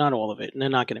back, but not all of it, and they're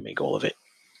not going to make all of it.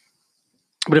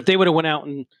 But if they would have went out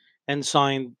and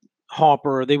signed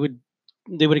Harper, they would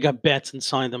have got Betts and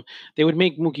signed them. They would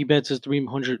make Mookie Betts'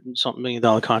 $300-something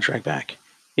million contract back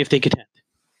if they contend.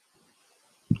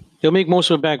 They'll make most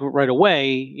of it back right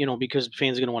away, because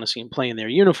fans are going to want to see him play in their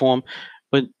uniform.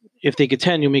 But if they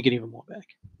contend, you'll make it even more back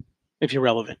if you're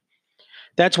relevant.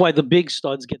 That's why the big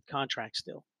studs get contracts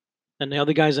still. And the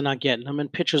other guys are not getting them.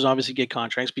 And pitchers obviously get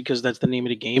contracts because that's the name of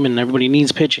the game and everybody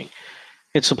needs pitching.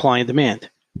 It's supply and demand.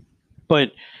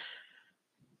 But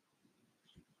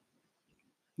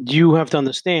you have to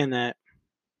understand that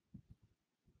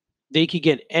they could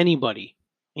get anybody,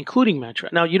 including Mike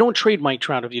Trout. Now, you don't trade Mike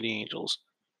Trout if you're the Angels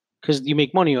because you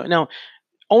make money. Now,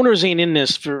 owners ain't in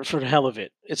this for the hell of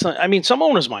it. It's not. I mean, some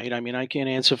owners might. I mean, I can't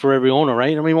answer for every owner,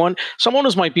 right? I mean, some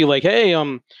owners might be like, "Hey,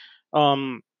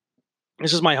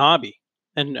 this is my hobby,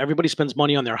 and everybody spends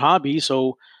money on their hobby,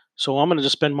 so I'm going to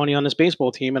just spend money on this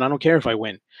baseball team, and I don't care if I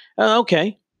win."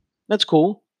 Okay, that's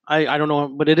cool. I don't know,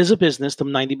 but it is a business to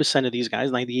 90% of these guys,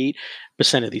 98%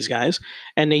 of these guys,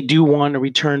 and they do want a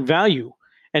return value.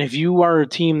 And if you are a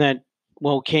team that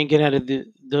can't get out of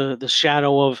the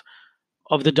shadow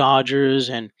of the Dodgers,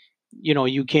 and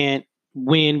you can't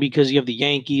win because you have the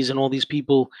Yankees and all these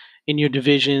people in your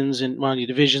divisions, and well, your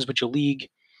divisions, but your league,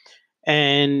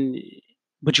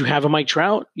 but you have a Mike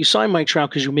Trout. You sign Mike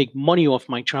Trout because you make money off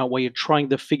Mike Trout while you're trying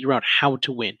to figure out how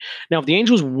to win. Now, if the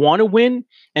Angels want to win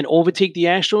and overtake the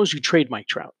Astros, you trade Mike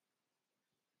Trout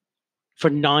for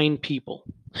 9 people.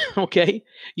 Okay,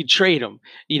 you trade him.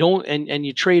 You don't, and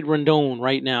you trade Rendon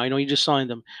right now. You just signed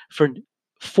them for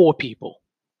 4 people,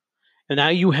 and now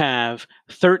you have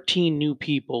 13 new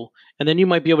people, and then you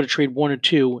might be able to trade 1 or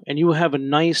 2, and you will have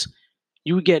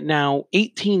you would get now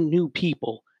 18 new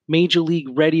people, major league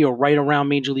ready or right around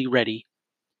major league ready,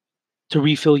 to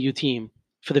refill your team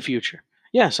for the future.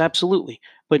 Yes, absolutely,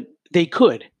 but they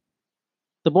could.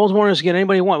 The Baltimore Orioles get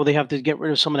anybody they want. Will they have to get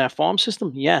rid of some of that farm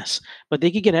system? Yes, but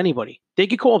they could get anybody. They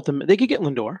could call up them. They could get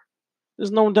Lindor. There's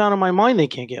no doubt in my mind they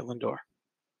can't get Lindor.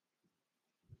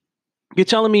 You're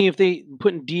telling me if they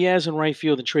putting Diaz in right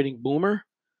field and trading Boomer,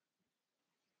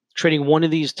 trading one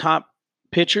of these top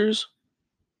pitchers,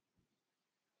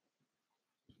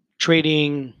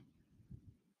 trading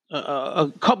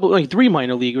a couple, like 3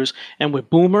 minor leaguers, and with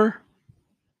Boomer,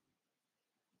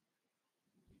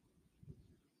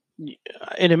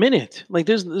 in a minute, like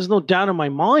there's no doubt in my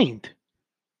mind.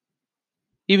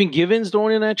 Even Givens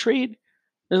throwing in that trade,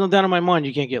 there's no doubt in my mind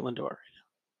you can't get Lindor.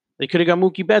 They could have got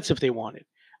Mookie Betts if they wanted.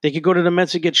 They could go to the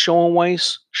Mets and get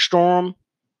Schoenweiss, Storm,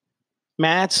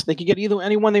 Matz. They could get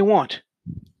anyone they want.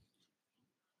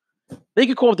 They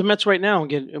could call up the Mets right now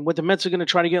and what the Mets are going to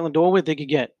try to get Lindor with, they could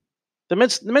get. The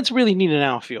Mets really need an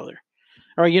outfielder.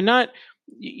 All right,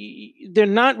 they're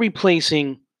not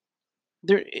replacing.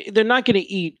 They're not going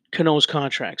to eat Cano's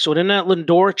contract. So in that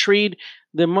Lindor trade,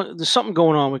 there's something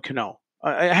going on with Cano.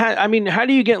 I mean, how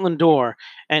do you get Lindor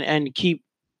and keep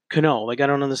Cano? Like, I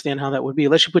don't understand how that would be.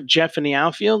 Unless you put Jeff in the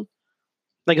outfield.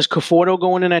 Like, is Conforto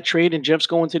going in that trade and Jeff's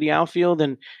going to the outfield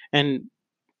and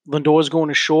Lindor's going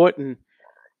to short and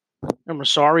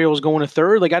Rosario's going to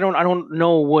third? Like, I don't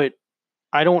know. Like,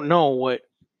 or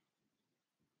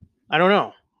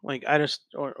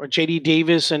JD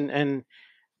Davis and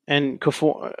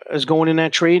Conforto is going in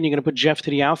that trade and you're going to put Jeff to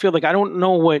the outfield. Like, I don't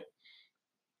know what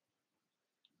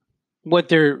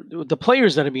the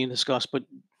players that are being discussed, but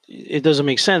it doesn't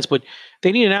make sense. But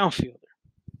they need an outfielder.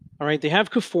 All right. They have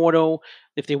Conforto.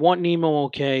 If they want Nemo,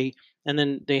 okay. And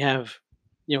then they have,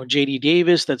 JD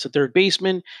Davis, that's a third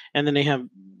baseman. And then they have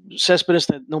Cespedes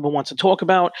that nobody wants to talk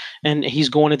about. And he's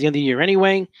going at the end of the year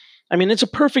anyway. I mean, it's a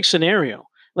perfect scenario.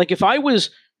 Like, if I was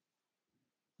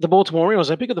the Baltimore Orioles,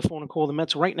 I'd pick up the phone and call the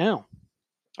Mets right now.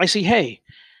 I say, hey,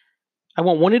 I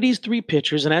want one of these 3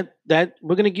 pitchers, and that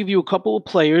we're going to give you a couple of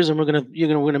players, and we're going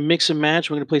to mix and match.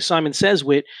 We're going to play Simon Says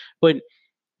with, but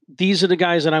these are the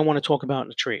guys that I want to talk about in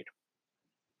the trade.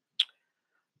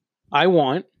 I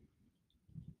want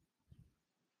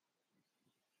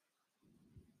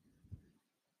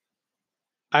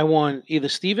either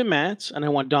Steven Matz and I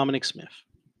want Dominic Smith,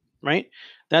 right?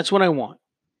 That's what I want.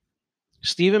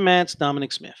 Steven Matz,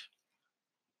 Dominic Smith.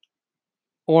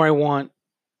 Or I want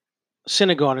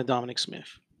Syndergaard and Dominic Smith.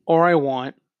 Or I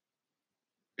want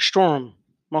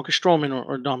Marcus Stroman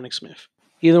or Dominic Smith.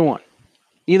 Either one.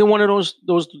 Either one of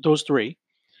those 3.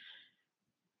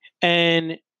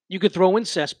 And you could throw in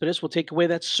Cespedes. We'll take away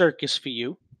that circus for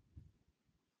you.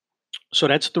 So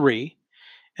that's 3.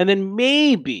 And then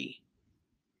maybe,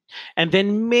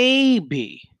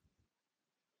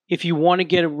 if you want to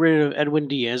get rid of Edwin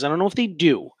Diaz, I don't know if they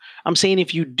do. I'm saying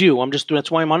if you do,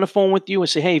 that's why I'm on the phone with you and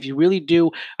say, hey, if you really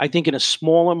do, I think in a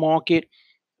smaller market,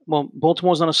 well,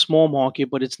 Baltimore's not a small market,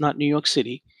 but it's not New York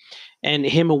City. And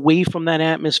him away from that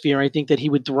atmosphere, I think that he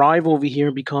would thrive over here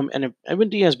and if Edwin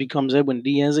Diaz becomes Edwin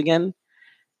Diaz again,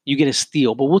 you get a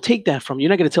steal. But we'll take that from you. You're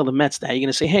not going to tell the Mets that. You're going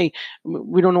to say, hey,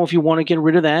 we don't know if you want to get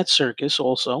rid of that circus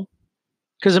also.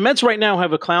 Because the Mets right now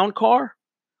have a clown car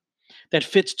that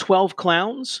fits 12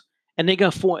 clowns, and they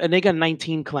got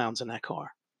 19 clowns in that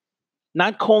car.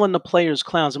 Not calling the players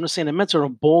clowns. I'm just saying the Mets are a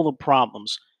bowl of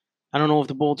problems. I don't know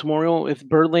if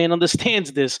Birdland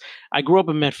understands this. I grew up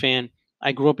a Met fan.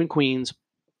 I grew up in Queens,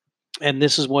 and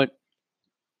this is what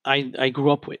I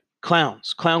grew up with.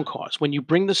 Clowns, clown cars. When you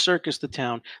bring the circus to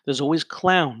town, there's always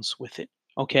clowns with it.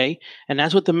 Okay? And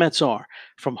that's what the Mets are.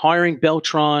 From hiring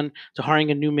Beltran to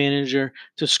hiring a new manager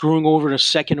to screwing over the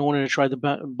second owner to try to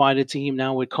buy the team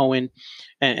now with Cohen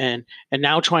and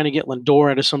now trying to get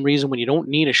Lindor out of some reason when you don't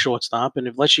need a shortstop. And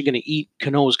unless you're going to eat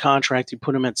Cano's contract, you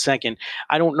put him at second.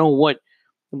 I don't know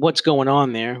what's going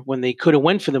on there when they could have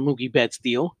went for the Mookie Betts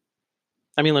deal.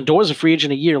 I mean, Lindor's a free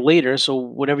agent a year later, so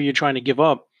whatever you're trying to give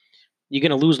up, You're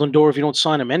going to lose Lindor if you don't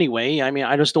sign him anyway. I mean,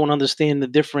 I just don't understand the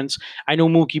difference. I know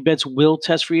Mookie Betts will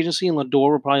test free agency and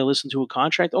Lindor will probably listen to a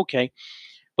contract. Okay.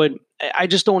 But I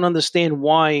just don't understand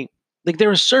why. Like,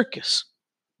 they're a circus.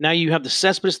 Now you have the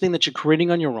Cespedes thing that you're creating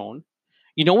on your own.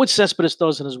 You know what Cespedes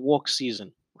does in his walk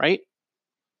season, right?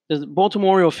 The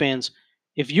Baltimore Oriole fans,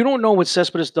 if you don't know what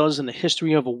Cespedes does in the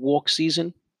history of a walk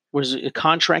season, or is it a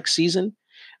contract season,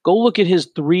 go look at his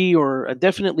 3 or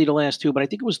definitely the last 2, but I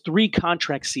think it was 3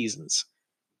 contract seasons.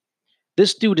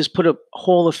 This dude has put up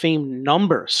Hall of Fame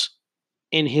numbers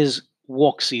in his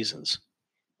walk seasons.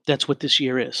 That's what this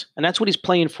year is. And that's what he's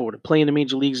playing for, to play in the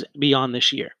major leagues beyond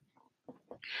this year.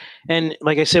 And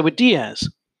like I said with Diaz,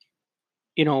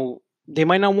 they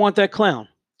might not want that clown.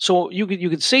 So you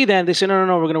could say that. They say, no,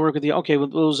 we're going to work with you. Okay, well,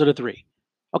 those are the 3.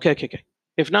 Okay.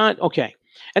 If not, okay.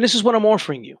 And this is what I'm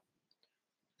offering you.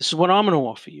 This is what I'm going to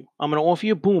offer you. I'm going to offer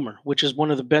you Boomer, which is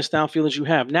one of the best outfielders you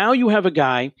have. Now you have a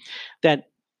guy that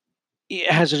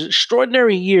has an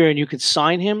extraordinary year, and you could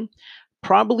sign him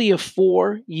probably a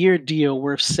 4-year deal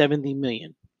worth $70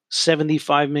 million,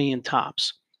 $75 million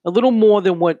tops. A little more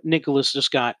than what Nicholas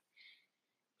just got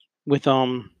with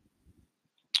the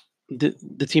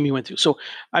team he went to. So,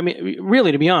 I mean,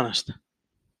 really, to be honest,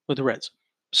 with the Reds.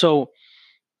 So,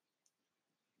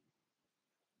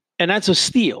 and that's a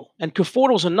steal. And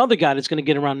Conforto's another guy that's going to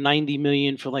get around $90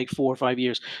 million for like 4 or 5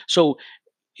 years. So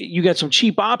you got some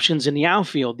cheap options in the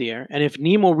outfield there. And if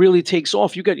Nimmo really takes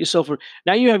off, you got yourself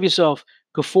now you have yourself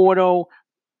Conforto,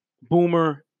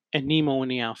 Boomer, and Nimmo in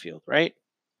the outfield, right?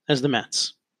 As the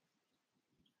Mets.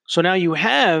 So now you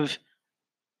have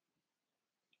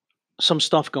some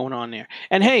stuff going on there.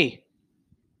 And hey,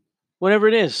 whatever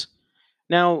it is,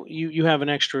 now you have an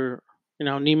extra,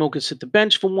 Nimmo could sit the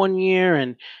bench for 1 year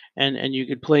and you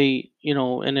could play,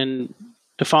 and then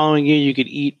the following year you could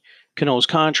eat Cano's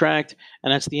contract,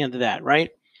 and that's the end of that,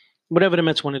 right? Whatever the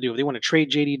Mets want to do. If they want to trade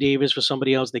J.D. Davis for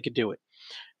somebody else, they could do it.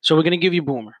 So we're going to give you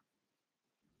Boomer.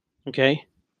 Okay?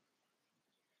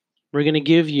 We're going to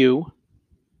give you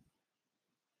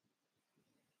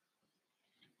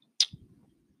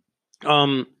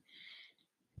Hall.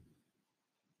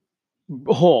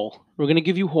 We're going to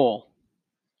give you Hall,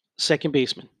 second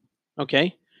baseman.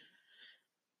 Okay?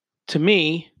 To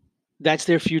me, that's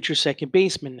their future second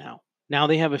baseman now. Now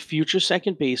they have a future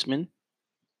second baseman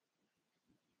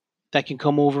that can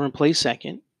come over and play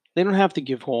second. They don't have to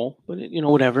give Hall, but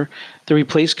whatever, to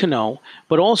replace Cano.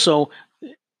 But also,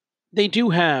 they do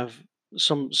have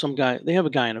some guy. They have a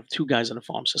guy and 2 guys in the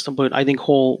farm system. But I think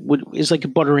Hall is like a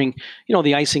buttering,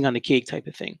 the icing on the cake type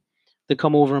of thing. They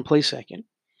come over and play second,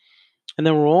 and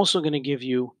then we're also going to give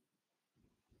you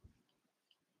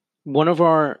one of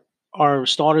our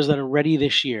starters that are ready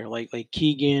this year, like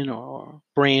Keegan or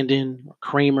Brandon or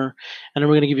Kramer, and then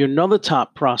we're going to give you another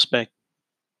top prospect.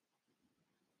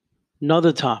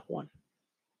 Another top one,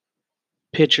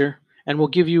 pitcher, and we'll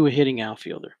give you a hitting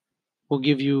outfielder. We'll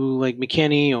give you like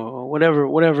McKinney or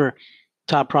whatever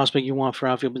top prospect you want for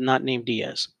outfield, but not named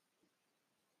Diaz.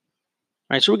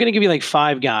 All right, so we're going to give you like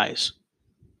 5 guys,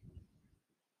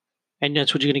 and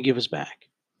that's what you're going to give us back.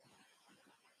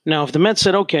 Now, if the Mets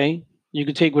said, okay, you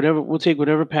can take whatever, we'll take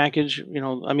whatever package, they're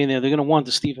going to want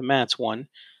the Steven Matz one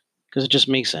because it just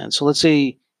makes sense. So let's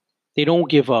say they don't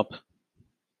give up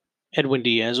Edwin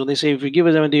Diaz, or they say if we give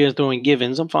us Edwin Diaz throwing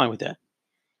Givens, I'm fine with that.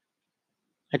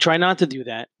 I try not to do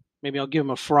that. Maybe I'll give him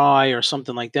a Fry or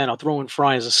something like that. I'll throw in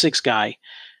Fry as a 6th guy,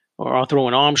 or I'll throw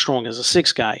in Armstrong as a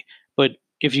 6th guy. But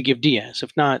if you give Diaz,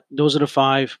 if not, those are the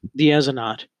 5, Diaz or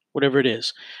not, whatever it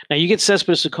is. Now you get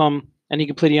Cespedes to come and he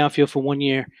can play the outfield for 1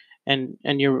 year, and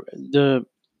you're the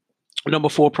number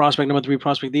 4 prospect, number 3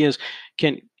 prospect Diaz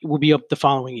will be up the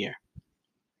following year.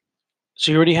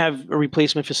 So you already have a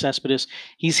replacement for Cespedes.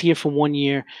 He's here for 1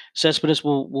 year. Cespedes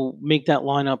will make that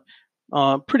lineup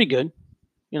pretty good.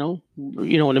 In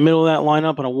the middle of that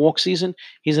lineup on a walk season,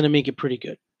 he's going to make it pretty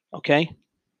good. Okay?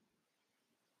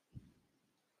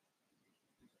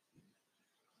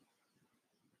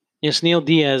 Yes, Neil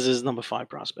Diaz is number 5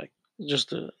 prospect. Just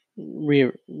to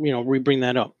re-bring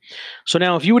that up. So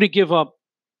now if you were to give up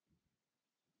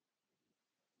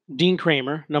Dean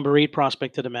Kramer, number 8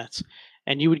 prospect to the Mets,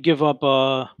 and you would give up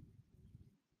I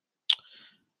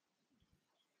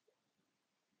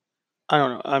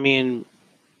don't know. I mean,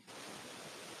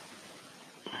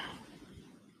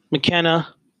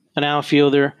 McKenna, an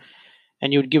outfielder,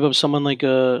 and you would give up someone like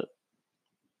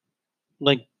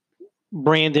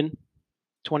Brandon,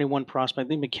 21 prospect. I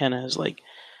think McKenna is like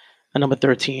a number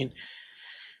 13.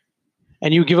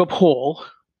 And you give up Hall.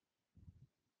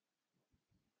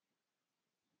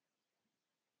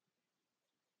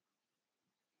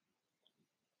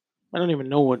 I don't even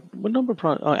know what number.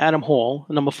 Adam Hall,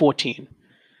 number 14,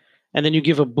 and then you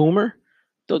give a Boomer.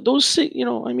 Those,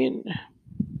 I mean,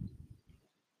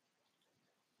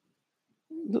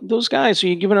 those guys. So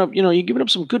you're giving up, you're giving up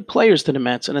some good players to the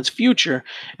Mets, and it's future.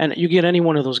 And you get any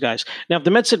one of those guys. Now, if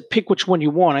the Mets said pick which one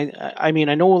you want, I mean,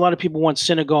 I know a lot of people want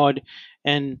Syndergaard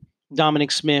and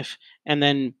Dominic Smith, and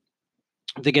then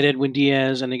they get Edwin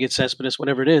Diaz and they get Cespedes,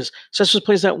 whatever it is. Cespedes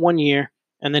plays that 1 year,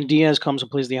 and then Diaz comes and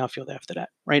plays the outfield after that,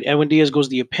 right? Edwin Diaz goes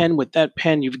to your pen. With that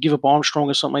pen, you give up Armstrong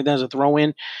or something like that as a throw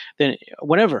in, then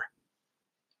whatever.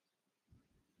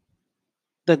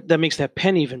 That makes that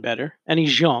pen even better. And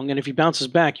he's young, and if he bounces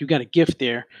back, you got a gift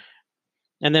there.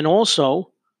 And then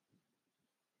also,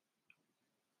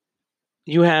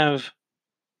 you have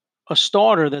a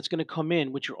starter that's going to come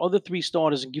in with your other 3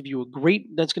 starters and give you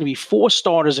that's going to be 4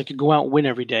 starters that could go out and win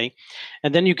every day.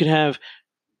 And then you could have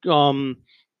whoever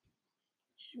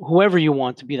you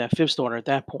want to be that 5th starter at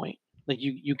that point. Like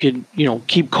you could,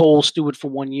 keep Cole Stewart for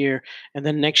 1 year, and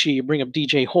then next year you bring up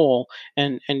DJ Hall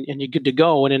and you're good to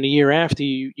go. And then the year after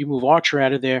you move Archer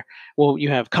out of there. Well, you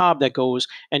have Cobb that goes,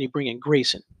 and you bring in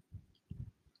Grayson.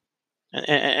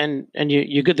 And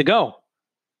you're good to go.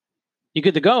 You're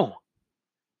good to go.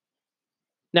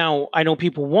 Now, I know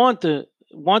people want that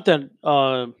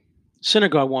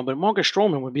Syndergaard one, but Marcus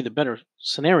Stroman would be the better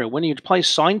scenario. When you play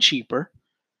sign cheaper,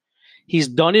 he's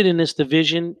done it in this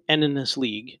division and in this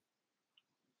league.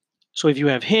 So if you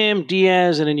have him,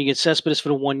 Diaz, and then you get Cespedes for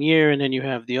the 1 year, and then you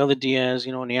have the other Diaz,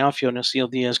 in the outfield, and Steele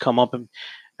Diaz come up and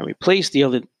replace the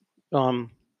other,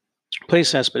 play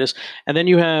Cespedes, and then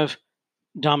you have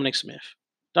Dominic Smith.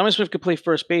 Dominic Smith could play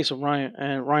first base, and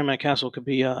Ryan Mountcastle could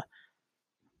be a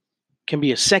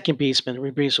second baseman to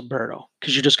replace Alberto,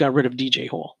 because you just got rid of DJ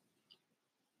Hall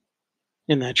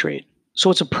in that trade. So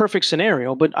it's a perfect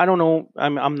scenario, but I don't know.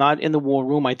 I'm not in the war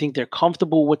room. I think they're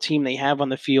comfortable with what team they have on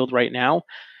the field right now.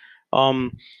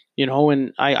 And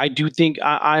I do think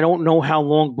I don't know how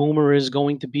long Boomer is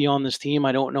going to be on this team.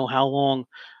 I don't know how long.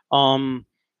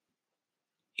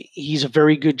 He's a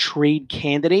very good trade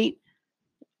candidate.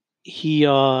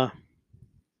 I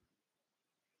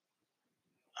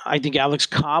think Alex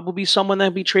Cobb will be someone that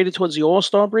will be traded towards the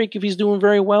All-Star break if he's doing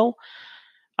very well.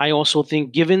 I also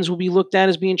think Givens will be looked at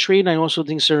as being traded. I also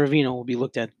think Severino will be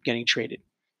looked at getting traded.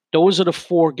 Those are the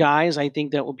 4 guys I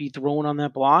think that will be thrown on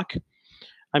that block.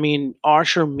 I mean,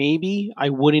 Archer, maybe. I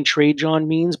wouldn't trade John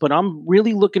Means, but I'm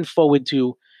really looking forward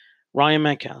to Ryan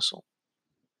Mountcastle.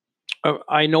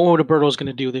 I know what Alberto's going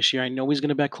to do this year. I know he's going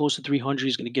to bat close to 300.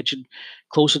 He's going to get you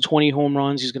close to 20 home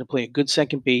runs. He's going to play a good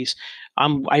second base.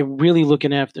 I'm really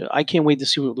looking after. I can't wait to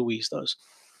see what Luis does.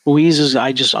 Luis is.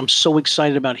 I'm so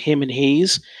excited about him and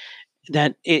Hayes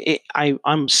that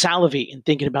I'm salivating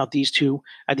thinking about these two.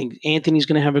 I think Anthony's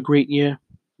going to have a great year.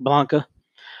 Blanca.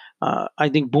 I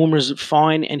think Boomer's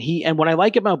fine, and what I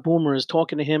like about Boomer is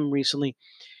talking to him recently.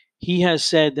 He has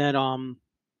said that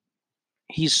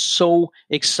he's so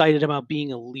excited about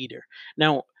being a leader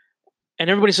now,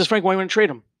 and everybody says, Frank, why want to trade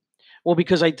him? Well,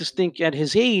 because I just think at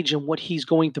his age and what he's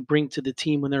going to bring to the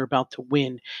team when they're about to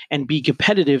win and be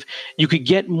competitive, you could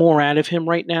get more out of him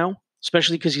right now,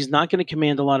 especially because he's not going to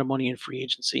command a lot of money in free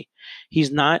agency. He's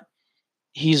not.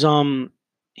 He's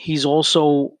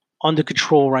also under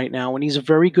control right now, and he's a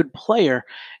very good player.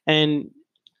 And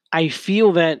I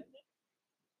feel that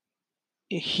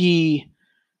he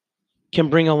can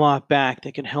bring a lot back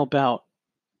that can help out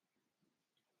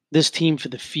this team for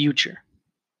the future.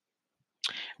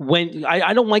 When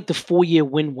I don't like the 4-year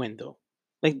win window.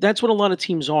 Like, that's what a lot of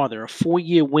teams are. They're a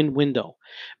 4-year win window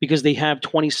because they have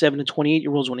 27 and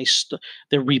 28-year-olds when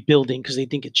they're rebuilding because they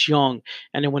think it's young.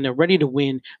 And then when they're ready to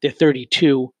win, they're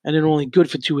 32 and they're only good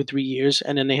for 2 or 3 years.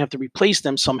 And then they have to replace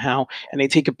them somehow and they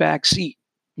take a back seat.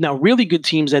 Now, really good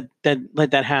teams that let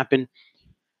that happen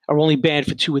are only bad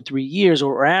for 2 or 3 years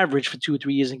or average for 2 or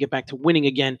 3 years and get back to winning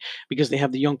again because they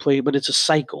have the young player. But it's a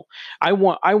cycle. I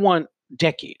want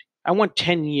decade. I want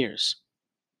 10 years.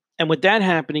 And with that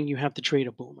happening, you have to trade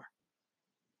a Boomer.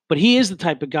 But he is the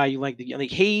type of guy you like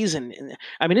Hayes. And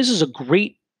I mean, this is a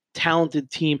great,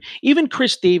 talented team. Even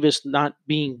Chris Davis not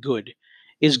being good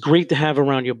is great to have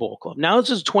around your ball club. Now, this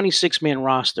is a 26-man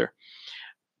roster.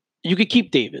 You could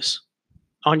keep Davis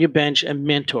on your bench and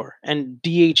mentor and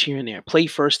DH here and there, play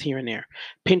first here and there,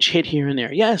 pinch hit here and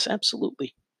there. Yes,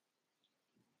 absolutely.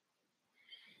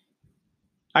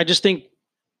 I just think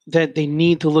that they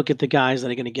need to look at the guys that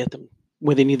are going to get them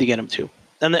where they need to get them to.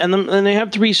 And they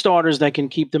have 3 starters that can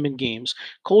keep them in games.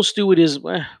 Cole Stewart is,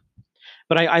 but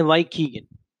I like Keegan.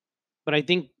 But I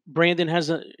think Brandon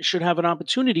should have an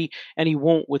opportunity, and he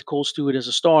won't with Cole Stewart as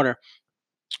a starter.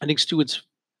 I think Stewart's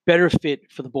better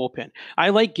fit for the bullpen. I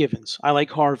like Givens. I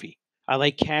like Harvey. I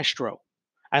like Castro.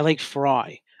 I like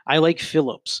Fry. I like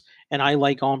Phillips. And I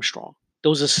like Armstrong.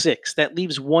 Those are 6. That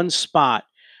leaves one spot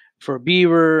for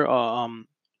Beaver,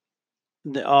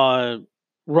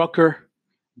 Rucker,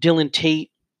 Dylan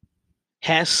Tate,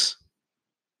 Hess.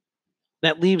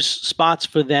 That leaves spots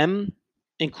for them,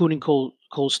 including Cole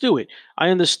Stewart. I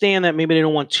understand that maybe they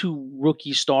don't want 2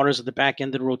 rookie starters at the back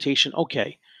end of the rotation.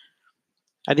 Okay.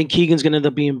 I think Keegan's going to end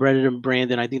up being better than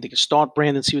Brandon. I think they can start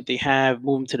Brandon, see what they have,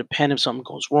 move him to the pen if something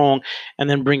goes wrong, and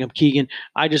then bring up Keegan.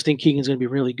 I just think Keegan's going to be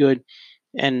really good.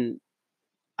 And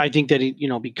I think that,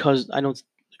 because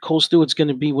Cole Stewart's going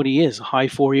to be what he is, a high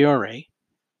 4 ERA,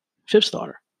 5th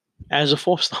starter, as a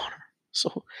 4th starter.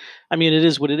 So, I mean, it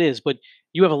is what it is. But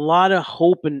you have a lot of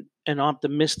hope and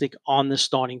optimistic on this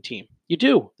starting team. You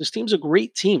do. This team's a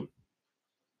great team.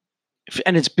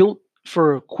 And it's built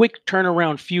for a quick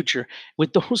turnaround future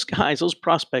with those guys, those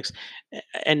prospects,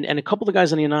 and a couple of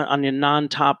guys on your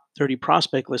non-top 30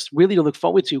 prospect list really to look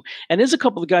forward to. And there's a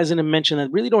couple of guys I didn't mention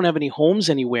that really don't have any homes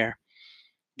anywhere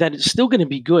that is still going to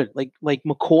be good. Like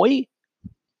McCoy,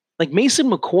 like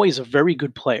Mason McCoy is a very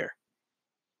good player.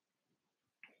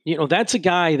 That's a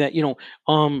guy that,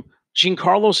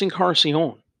 Giancarlo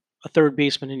Encarnacion, a third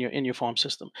baseman in your farm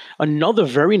system. Another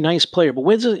very nice player. But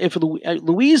if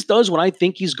Luis does what I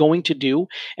think he's going to do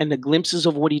and the glimpses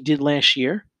of what he did last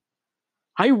year,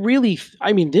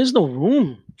 there's no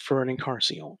room for an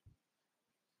Encarnacion.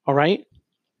 All right?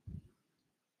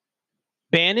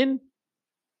 Bannon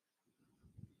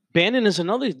is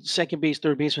another second base,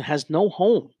 third baseman, has no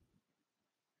home.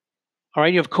 All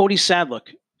right, you have Cody Sadler.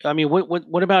 I mean,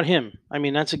 what about him? I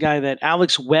mean, that's a guy that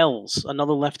Alex Wells,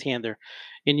 another left-hander,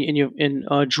 in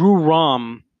Drew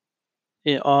Rom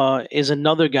is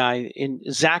another guy, in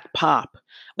Zach Pop.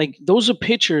 Like, those are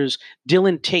pitchers.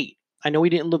 Dylan Tate. I know he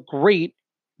didn't look great,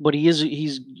 but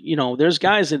he's there's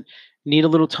guys that need a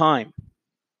little time.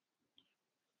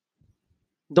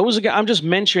 Those are guys I'm just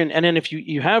mentioning. And then if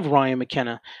you have Ryan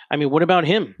McKenna, I mean, what about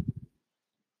him?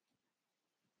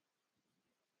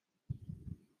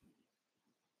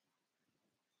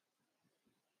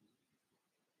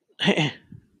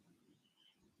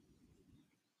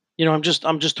 I'm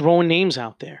just throwing names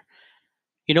out there.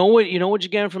 You know what you're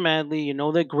getting from Adley. You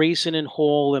know that Grayson and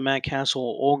Hall and Matt Castle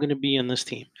are all going to be in this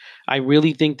team. I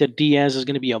really think that Diaz is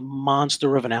going to be a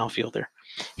monster of an outfielder.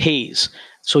 Hayes.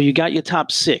 So you got your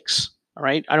top 6. All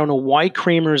right. I don't know why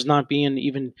Kramer is not being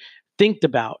even thinked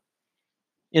about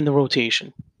in the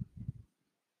rotation,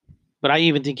 but I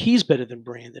even think he's better than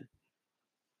Brandon.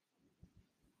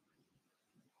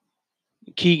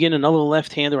 Keegan, another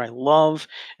left-hander I love,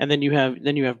 and then you have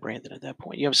Brandon at that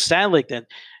point. You have Sadlick that,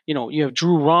 you have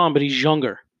Drew Rom, but he's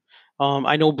younger.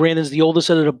 I know Brandon's the oldest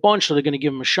out of the bunch, so they're going to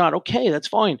give him a shot. Okay, that's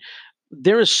fine.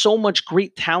 There is so much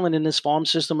great talent in this farm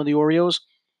system of the Orioles,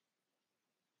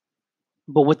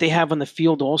 but what they have on the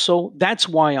field also, that's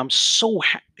why I'm so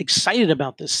excited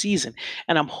about this season,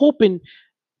 and I'm hoping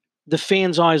the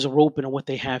fans' eyes are open on what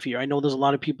they have here. I know there's a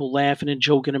lot of people laughing and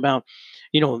joking about,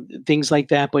 things like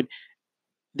that, but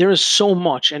there is so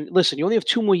much. And listen, you only have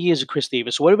 2 more years of Chris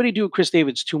Davis. So whatever they do with Chris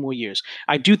Davis, 2 more years.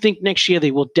 I do think next year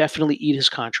they will definitely eat his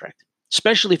contract,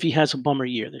 especially if he has a bummer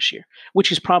year this year, which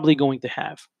he's probably going to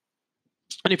have.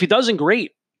 And if he doesn't,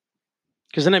 great,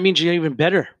 because then that means you're even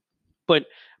better. But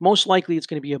most likely it's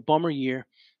going to be a bummer year,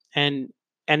 and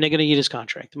they're going to eat his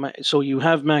contract. So you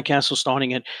have Matt Castle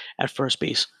starting at first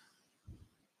base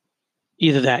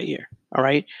either that year. All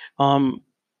right.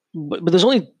 But there's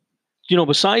only,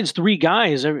 besides 3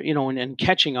 guys, and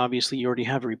catching, obviously, you already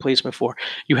have a replacement for.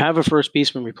 You have a first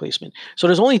baseman replacement. So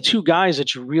there's only 2 guys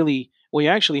that you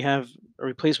actually have a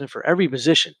replacement for every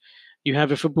position. You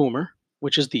have it for Boomer,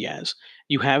 which is Diaz.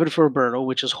 You have it for Roberto,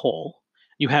 which is Hall.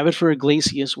 You have it for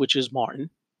Iglesias, which is Martin.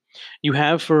 You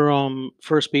have for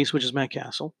first base, which is Matt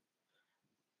Castle.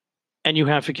 And you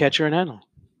have for catcher and Adley.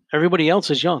 Everybody else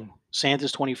is young. Sant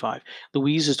is 25.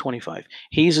 Louise is 25.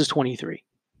 Hayes is 23.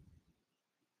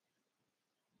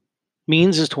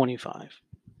 Means is 25.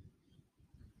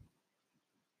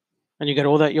 And you got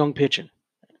all that young pitching.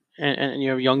 And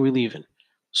you have young relieving.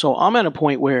 So I'm at a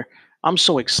point where I'm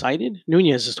so excited.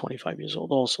 Nunez is 25 years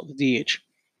old also, the DH.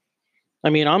 I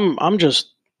mean, I'm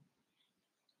just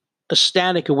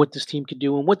ecstatic of what this team could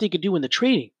do and what they could do in the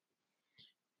trading.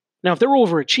 Now, if they're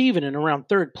overachieving and around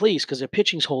third place because their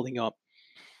pitching's holding up,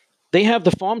 they have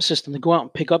the farm system to go out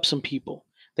and pick up some people.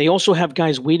 They also have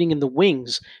guys waiting in the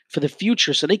wings for the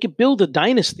future so they could build a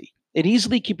dynasty. It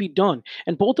easily could be done.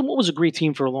 And Baltimore was a great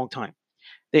team for a long time.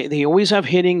 They always have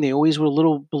hitting. They always were a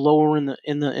little below in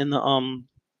the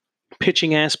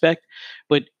pitching aspect,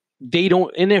 but they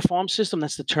don't, in their farm system,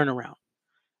 that's the turnaround.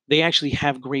 they actually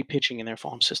have great pitching in their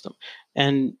farm system.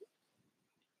 And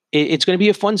it's going to be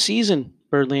a fun season,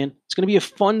 Birdland. It's going to be a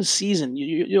fun season.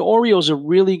 Your Orioles are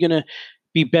really going to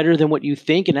be better than what you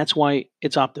think, and that's why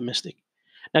it's optimistic.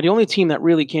 Now, the only team that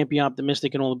really can't be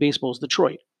optimistic in all of baseball is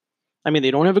Detroit. I mean,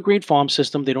 they don't have a great farm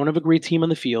system. They don't have a great team on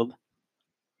the field.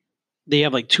 They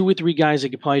have like 2 or 3 guys they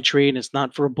could probably trade, and it's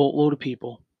not for a boatload of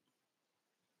people.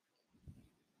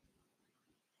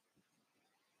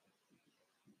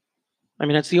 I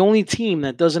mean, that's the only team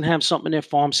that doesn't have something in their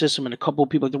farm system and a couple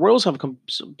of people. Like the Royals have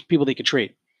some people they could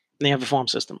trade, and they have a farm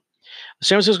system. The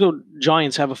San Francisco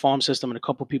Giants have a farm system and a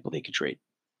couple of people they could trade.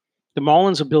 The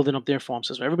Marlins are building up their farm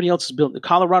system. Everybody else is building.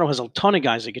 Colorado has a ton of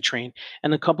guys they could train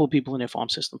and a couple of people in their farm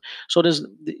system. So does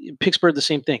Pittsburgh, the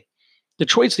same thing.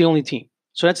 Detroit's the only team.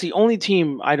 So that's the only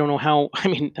team. I don't know how. I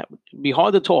mean, that would be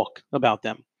hard to talk about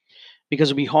them because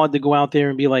it'd be hard to go out there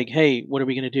and be like, hey, what are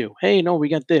we going to do? Hey, no, we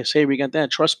got this. Hey, we got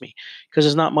that. Trust me, because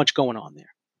there's not much going on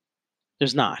there.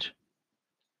 There's not.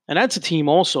 And that's a team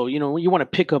also, you know, you want to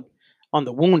pick up on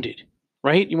the wounded,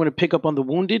 right? You want to pick up on the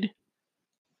wounded.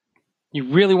 You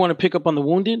really want to pick up on the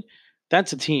wounded.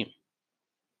 That's a team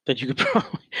that you could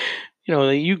probably, you know,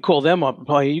 you call them up.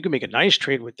 Probably you can make a nice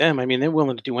trade with them. I mean, they're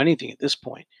willing to do anything at this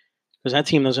point because that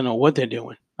team doesn't know what they're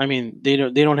doing. I mean, they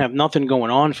don't have nothing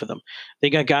going on for them. They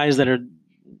got guys that are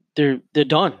they're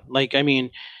done. Like, I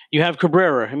mean, you have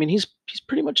Cabrera. I mean, he's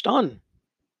pretty much done.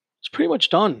 He's pretty much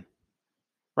done,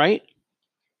 right?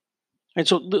 And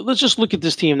so let's just look at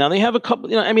this team now. They have a couple.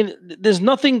 You know, I mean, there's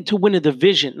nothing to win a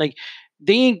division. Like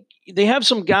they have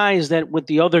some guys that with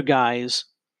the other guys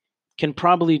can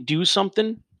probably do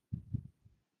something,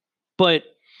 but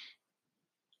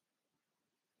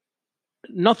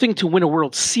nothing to win a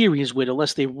World Series with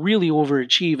unless they really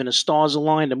overachieve and the stars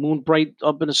align, the moon bright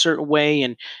up in a certain way,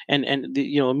 and the,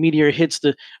 you know, a meteor hits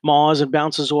the Mars and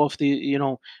bounces off the, you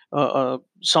know,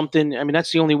 something. I mean,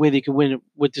 that's the only way they can win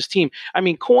with this team. I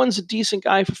mean, Korn's a decent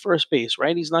guy for first base,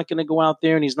 right? He's not going to go out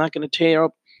there and he's not going to tear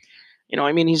up. You know,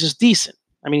 I mean, he's just decent.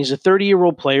 I mean, he's a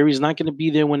 30-year-old player. He's not going to be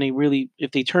there when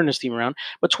if they turn this team around.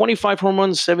 But 25 home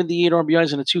runs, 78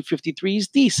 RBIs, and a 253, he's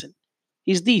decent.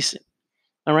 He's decent.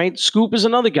 All right. Scoop is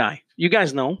another guy. You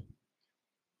guys know.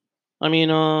 I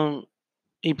mean,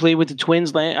 he played with the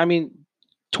Twins. I mean,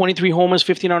 23 homers,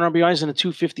 59 RBIs, and a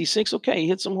 256. Okay, he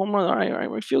hit some home runs. All right.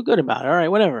 We feel good about it. All right,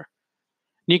 whatever.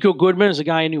 Nico Goodman is a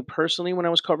guy I knew personally when I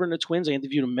was covering the Twins. I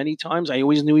interviewed him many times. I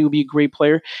always knew he would be a great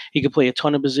player. He could play a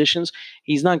ton of positions.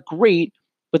 He's not great,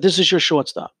 but this is your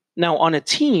shortstop. Now, on a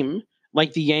team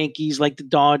like the Yankees, like the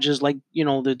Dodgers, like, you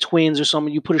know, the Twins or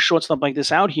something, you put a shortstop like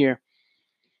this out here,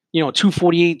 you know,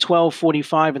 248, 12,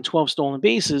 45, and 12 stolen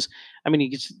bases. I mean, he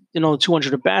gets, you know,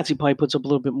 200 at bats. He probably puts up a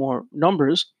little bit more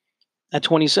numbers at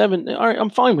 27. All right, I'm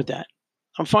fine with that.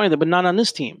 I'm fine with that, but not on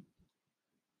this team.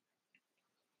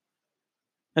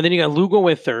 And then you got Lugo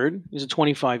at third. He's a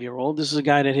 25-year-old. This is a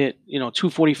guy that hit, you know,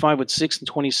 245 with 6 and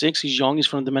 26. He's young. He's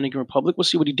from the Dominican Republic. We'll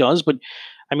see what he does. But,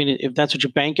 I mean, if that's what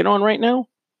you're banking on right now,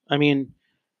 I mean,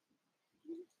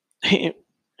 you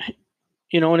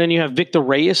know, and then you have Victor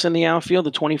Reyes in the outfield,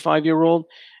 the 25-year-old.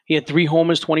 He had 3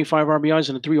 homers, 25 RBIs,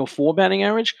 and a 304 batting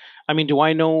average. I mean, do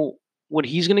I know what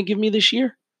he's going to give me this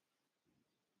year?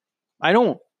 I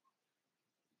don't.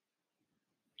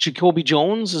 Jacoby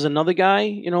Jones is another guy,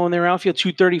 you know, in their outfield,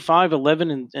 235,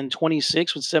 11, and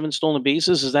 26 with 7 stolen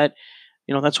bases. Is that,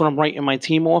 you know, that's what I'm writing my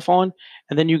team off on.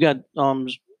 And then you got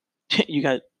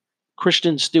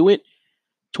Christian Stewart,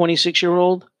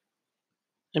 26-year-old.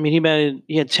 I mean,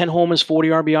 he had 10 homers, 40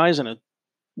 RBIs, and a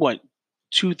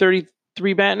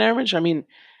 233 batting average. I mean,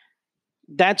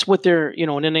 that's what they're, you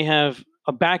know. And then they have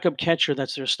a backup catcher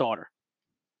that's their starter,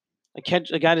 a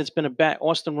guy that's been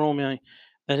Austin Romeo,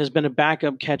 that has been a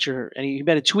backup catcher, and he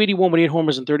batted 281 with 8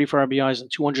 homers and 34 RBIs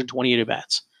and 228 at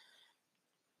bats.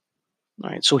 All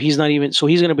right, so he's going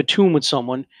to platoon with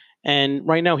someone, and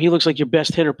right now he looks like your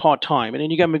best hitter part time. And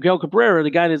then you got Miguel Cabrera, the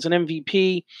guy that's an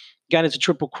MVP. Guy that's a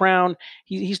triple crown.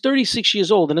 He's 36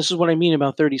 years old, and this is what I mean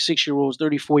about 36-year-olds,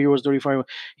 34-year-olds,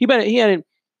 35-year-olds.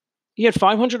 He had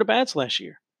 500 at bats last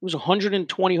year. It was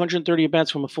 120, 130 at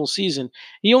bats from a full season.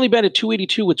 He only batted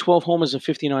 282 with 12 homers and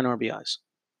 59 RBIs.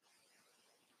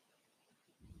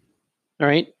 All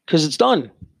right, because it's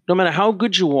done. No matter how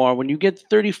good you are, when you get to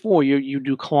 34, you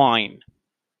decline.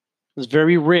 It's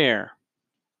very rare.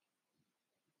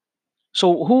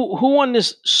 So who on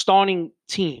this starting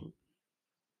team?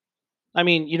 I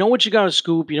mean, you know what you got to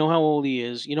Scoop. You know how old he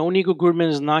is. You know Nico Goodman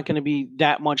is not going to be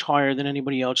that much higher than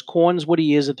anybody else. Korn's what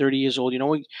he is at 30 years old. You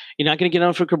know, you're not going to get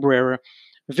on for Cabrera.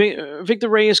 Victor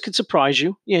Reyes could surprise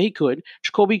you. Yeah, he could.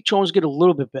 Jacoby Jones get a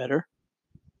little bit better.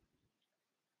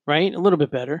 Right? A little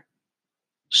bit better.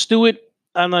 Stewart,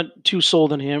 I'm not too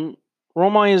sold on him.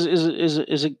 Romine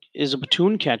is a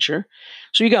platoon catcher,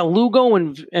 so you got Lugo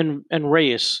and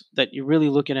Reyes that you're really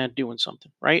looking at doing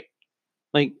something, right?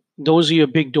 Like those are your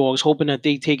big dogs, hoping that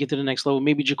they take it to the next level.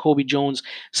 Maybe Jacoby Jones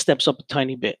steps up a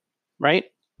tiny bit, right?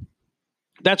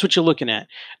 That's what you're looking at.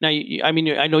 Now, I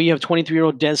mean, I know you have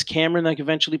 23-year-old Des Cameron that can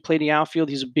eventually play the outfield.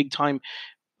 He's a big time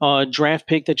draft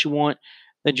pick that you want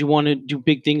to do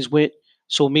big things with.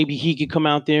 So maybe he could come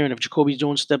out there, and if Jacoby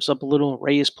Jones steps up a little,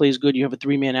 Reyes plays good, you have a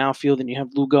three-man outfield, and you have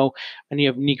Lugo, and you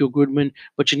have Nico Goodman,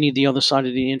 but you need the other side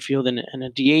of the infield and a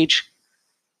DH.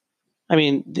 I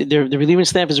mean, the relieving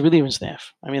staff is a relieving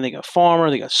staff. I mean, they got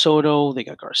Farmer, they got Soto, they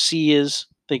got Garcias,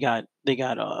 they got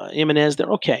Jimenez.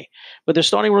 They're okay, but their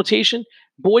starting rotation,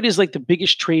 Boyd is like the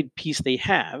biggest trade piece they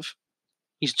have.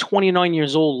 He's 29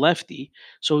 years old, lefty.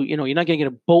 So, you're not going to get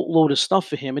a boatload of stuff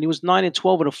for him. And he was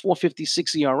 9-12 with a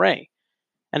 4.56 ERA.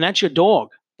 And that's your dog.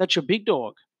 That's your big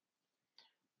dog.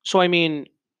 So, I mean,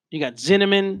 you got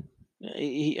Zinnemann.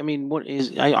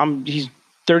 He's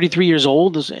 33 years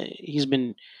old. Has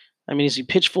he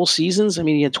pitched full seasons? I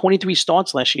mean, he had 23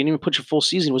 starts last year. He didn't even pitch a full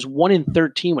season. He was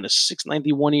 1-13 with a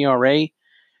 6.91 ERA.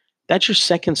 That's your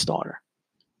second starter.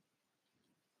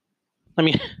 I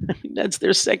mean, that's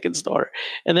their second starter.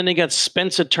 And then they got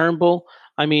Spencer Turnbull.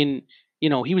 I mean, he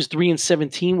was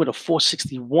 3-17 with a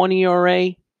 4.61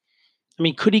 ERA. I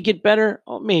mean, could he get better?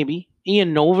 Oh, maybe.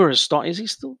 Ian Nova is starting. Is he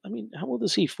still? I mean, how old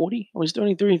is he? 40? Oh, he's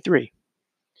turning 33.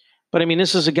 But I mean,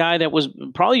 this is a guy that was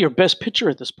probably your best pitcher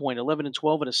at this point.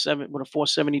 11-12 with a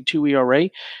 4.72 ERA,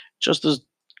 just as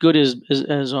good as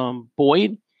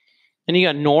Boyd. And you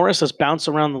got Norris that's bounced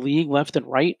around the league left and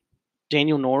right.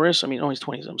 Daniel Norris. I mean, he's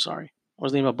 20s. I'm sorry. I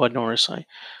was thinking about Bud Norris.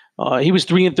 He was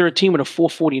 3-13 with a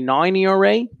 4.49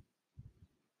 ERA.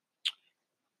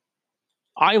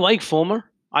 I like Fulmer.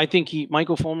 I think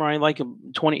Michael Fulmer. I like him.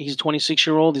 He's a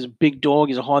 26-year-old. He's a big dog.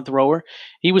 He's a hard thrower.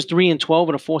 He was 3-12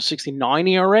 with a 4.69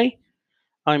 ERA.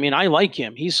 I mean, I like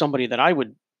him. He's somebody that I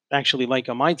would actually like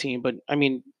on my team. But I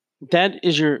mean, that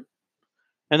is your.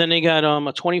 And then they got a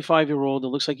 25-year-old that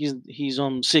looks like he's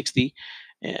 60.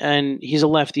 And he's a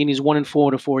lefty, and he's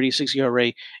 1-4 with a 4.86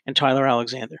 ERA, and Tyler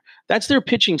Alexander. That's their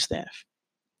pitching staff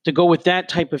to go with that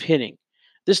type of hitting.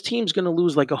 This team's going to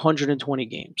lose like 120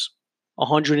 games,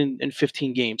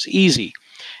 115 games, easy.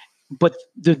 But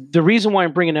the reason why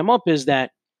I'm bringing them up is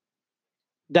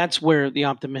that's where the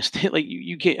optimistic, like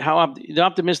you get the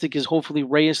optimistic is hopefully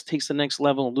Reyes takes the next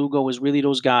level, and Lugo is really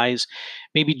those guys.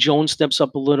 Maybe Jones steps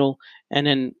up a little, and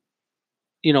then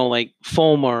like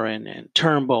Fulmer and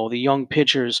Turnbull, the young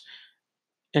pitchers,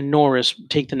 and Norris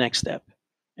take the next step.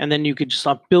 And then you could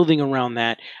start building around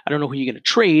that. I don't know who you're going to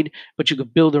trade, but you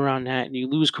could build around that. And you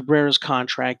lose Cabrera's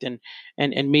contract, and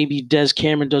maybe Des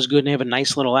Cameron does good and they have a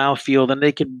nice little outfield, and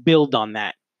they could build on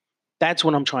that. That's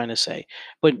what I'm trying to say.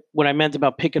 But what I meant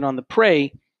about picking on the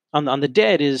prey, on the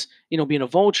dead is, being a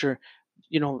vulture,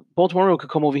 Baltimore could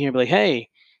come over here and be like, hey,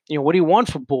 what do you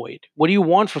want for Boyd? What do you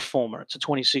want for Fulmer? It's a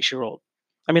 26-year-old.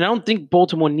 I mean, I don't think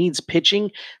Baltimore needs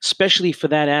pitching, especially for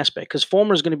that aspect, because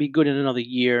Fulmer is going to be good in another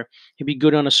year. He'll be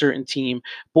good on a certain team.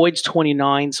 Boyd's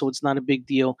 29, so it's not a big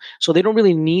deal. So they don't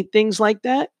really need things like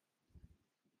that.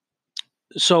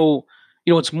 So,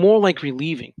 it's more like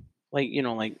relieving,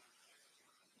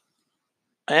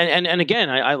 and again,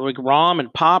 I like Rom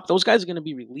and Pop. Those guys are going to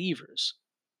be relievers.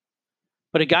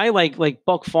 But a guy like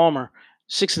Buck Farmer,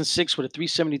 6-6 with a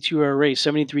 3.72 ERA,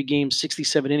 73 games,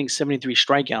 67 innings, 73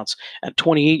 strikeouts at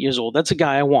 28 years old. That's a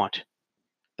guy I want.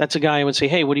 That's a guy I would say,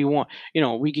 hey, what do you want?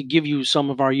 We could give you some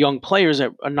of our young players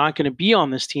that are not going to be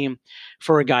on this team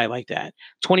for a guy like that.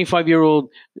 25-year-old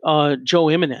Joe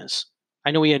Jimenez.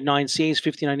 I know he had 9 saves,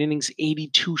 59 innings,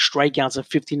 82 strikeouts at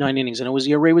 59 innings. And his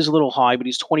ERA was a little high, but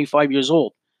he's 25 years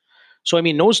old. So, I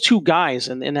mean, those two guys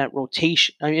in that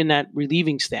rotation, in that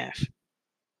relieving staff,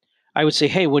 I would say,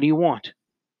 hey, what do you want?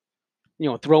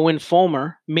 Throw in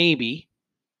Fulmer, maybe,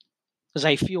 because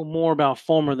I feel more about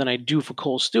Fulmer than I do for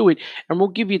Cole Stewart. And we'll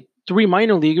give you 3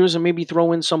 minor leaguers and maybe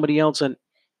throw in somebody else at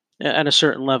a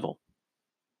certain level.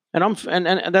 And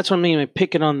that's what I mean by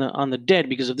picking on the dead,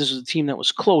 because if this was a team that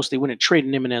was close, they wouldn't trade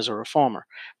an Jimenez or a Farmer.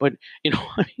 But,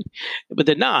 but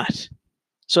they're not.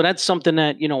 So that's something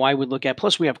that, I would look at.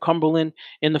 Plus, we have Cumberland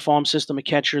in the farm system, a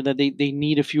catcher that they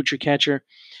need a future catcher.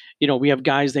 We have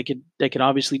guys that could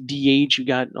obviously DH. You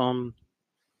got,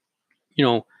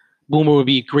 Boomer would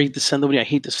be great to send over. I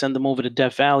hate to send them over to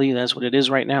Death Valley. That's what it is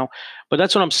right now. But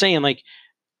that's what I'm saying. Like,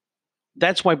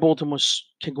 that's why Baltimore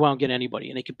can go out and get anybody,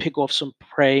 and they can pick off some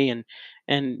prey,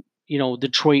 and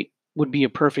Detroit would be a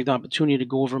perfect opportunity to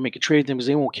go over and make a trade with them, because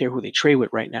they won't care who they trade with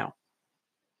right now.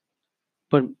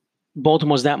 But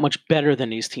Baltimore's that much better than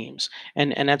these teams.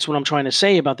 And that's what I'm trying to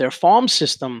say about their farm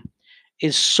system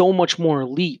is so much more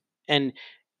elite. And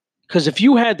because if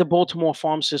you had the Baltimore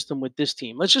farm system with this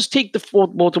team, let's just take the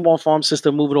Baltimore farm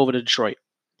system, move it over to Detroit.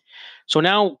 So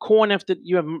now corn, after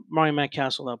you have Ryan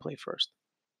Mountcastle that'll play first.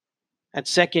 At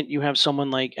second, you have someone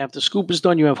like, after Scoop is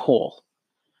done, you have Hall.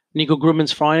 Nico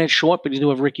Grubman's fine at short, but you do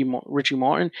have Richie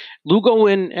Martin. Lugo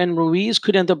and Ruiz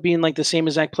could end up being like the same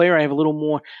exact player. I have a little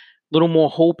more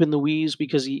hope in Ruiz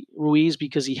because he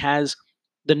has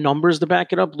the numbers to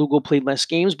back it up. Lugo played less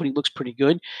games, but he looks pretty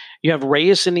good. You have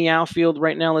Reyes in the outfield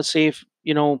right now. Let's say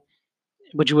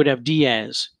but you would have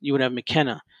Diaz, you would have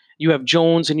McKenna, you have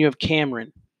Jones, and you have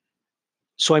Cameron.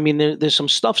 So I mean, there's some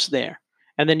stuffs there,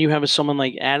 and then you have someone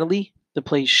like Adley to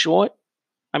play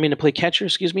to play catcher,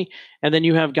 excuse me, and then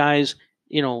you have guys,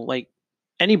 like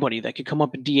anybody that could come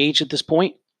up and DH at this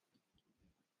point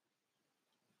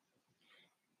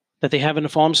that they have in the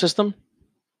farm system.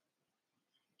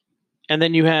 And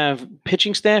then you have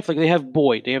pitching staff, like they have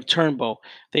Boyd, they have Turnbow,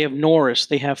 they have Norris,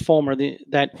 they have Fulmer. They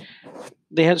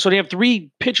have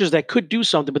three pitchers that could do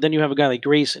something, but then you have a guy like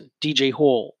Grayson, DJ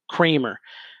Hall, Kramer,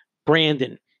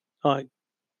 Brandon,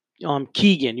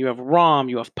 Keegan, you have Rom,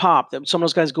 you have Pop. Some of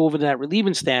those guys go over to that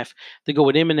relieving staff. They go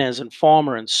with Jimenez and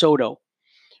Farmer and Soto.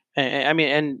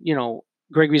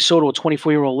 Gregory Soto, a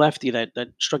 24-year-old lefty that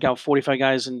struck out 45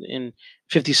 guys in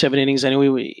 57 innings.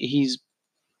 Anyway, he's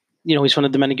from the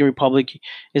Dominican Republic.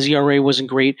 His ERA wasn't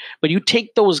great. But you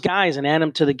take those guys and add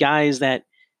them to the guys that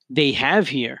they have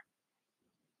here.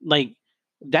 Like,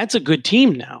 that's a good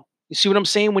team now. You see what I'm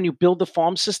saying? When you build the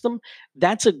farm system,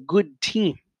 that's a good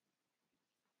team.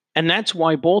 And that's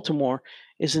why Baltimore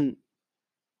isn't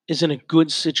a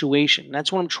good situation.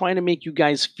 That's what I'm trying to make you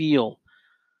guys feel.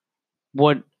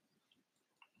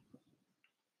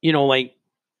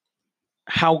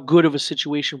 How good of a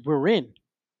situation we're in.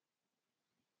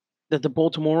 That the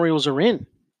Baltimore Orioles are in.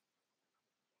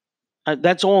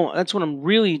 That's all. That's what I'm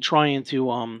really trying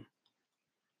to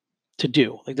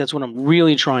do. Like, that's what I'm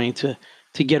really trying to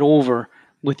get over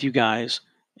with you guys.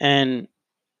 And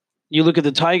you look at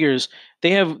the Tigers,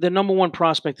 they have their number one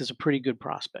prospect is a pretty good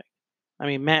prospect. I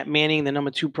mean, Matt Manning, the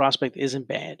number two prospect, isn't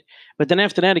bad. But then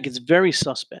after that, it gets very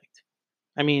suspect.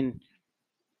 I mean,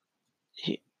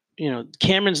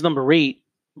 Cameron's number 8.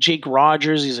 Jake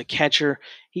Rogers, he's a catcher.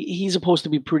 He's supposed to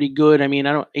be pretty good. I mean,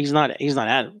 he's not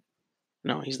Adley.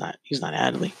 No, he's not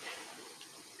Adley.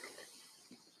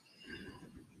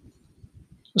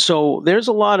 So there's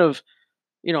a lot of,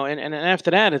 and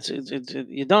after that, it's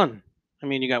you're done. I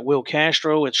mean, you got Will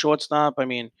Castro at shortstop. I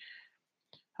mean,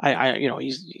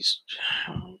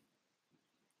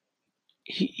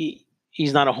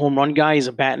 he's not a home run guy. He's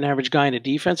a batting average guy and a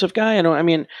defensive guy.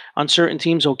 On certain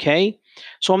teams, okay.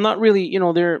 So I'm not really,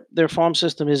 their farm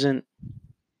system isn't.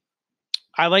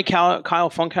 I like Kyle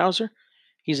Funkhauser.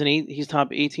 He's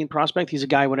top 18 prospect. He's a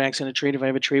guy I would ask in a trade if I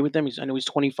have a trade with them. I know he's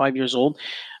 25 years old.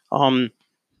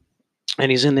 And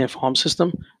he's in their farm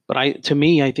system. But I think,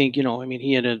 he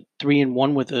had a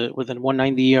 3-1 with a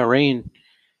 1.90 ERA, and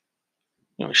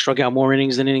he struck out more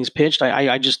innings than innings pitched.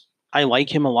 I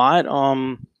like him a lot.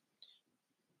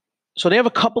 So they have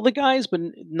a couple of guys, but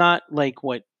not like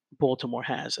what Baltimore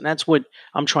has. And that's what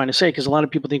I'm trying to say, because a lot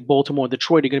of people think Baltimore,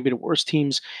 Detroit are going to be the worst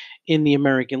teams in the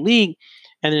American League.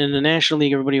 And then in the National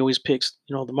League, everybody always picks,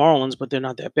 the Marlins, but they're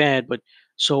not that bad. But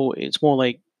so it's more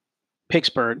like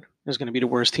Pittsburgh is going to be the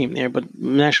worst team there. But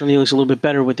National League is a little bit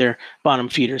better with their bottom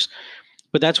feeders.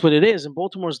 But that's what it is. And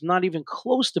Baltimore's not even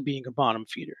close to being a bottom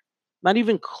feeder. Not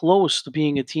even close to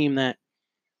being a team that,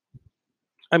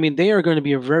 they are going to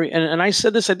be a very, and I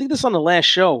said this, I think this on the last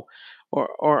show,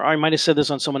 or I might have said this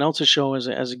on someone else's show as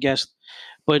a guest.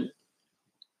 But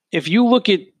if you look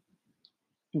at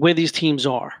where these teams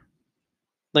are,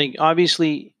 like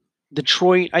obviously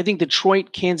Detroit,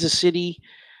 Kansas City,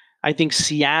 I think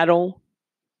Seattle,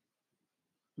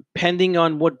 depending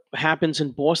on what happens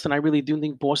in Boston, I really do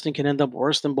think Boston can end up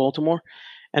worse than Baltimore.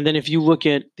 And then if you look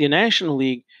at the National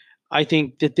League, I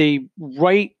think that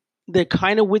they're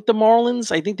kind of with the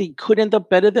Marlins. I think they could end up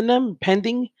better than them,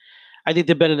 pending. I think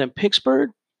they're better than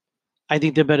Pittsburgh. I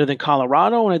think they're better than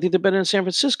Colorado, and I think they're better than San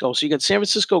Francisco. So you got San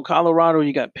Francisco, Colorado,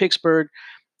 you got Pittsburgh,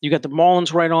 you got the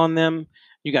Marlins right on them,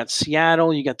 you got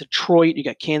Seattle, you got Detroit, you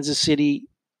got Kansas City,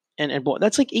 and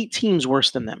that's like 8 teams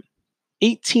worse than them.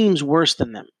 8 teams worse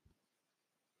than them.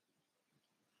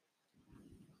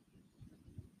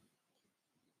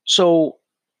 So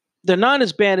they're not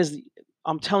as bad as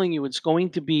I'm telling you it's going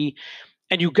to be.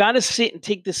 And you got to sit and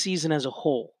take the season as a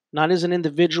whole, not as an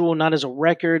individual, not as a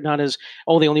record, not as,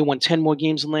 they only won 10 more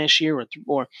games than last year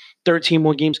or 13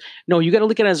 more games. No, you got to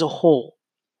look at it as a whole.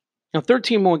 Now,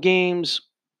 13 more games,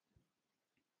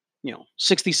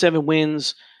 67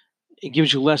 wins. It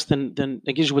gives you less than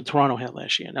it gives you what Toronto had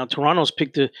last year. Now, Toronto's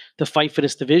picked to fight for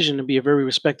this division and be a very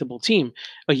respectable team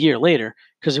a year later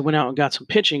because they went out and got some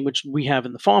pitching, which we have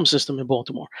in the farm system in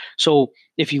Baltimore. So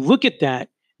if you look at that,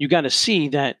 you got to see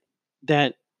that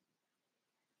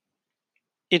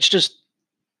it's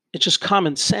just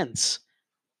common sense.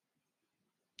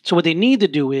 So what they need to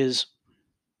do is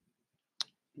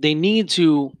they need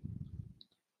to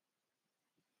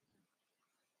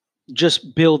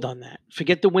just build on that.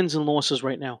 Forget the wins and losses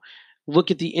right now. Look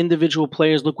at the individual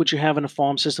players. Look what you have in a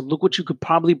farm system. Look what you could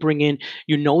probably bring in.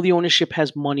 The ownership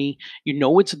has money.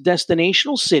 It's a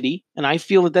destinational city, and I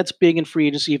feel that that's big in free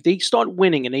agency. If they start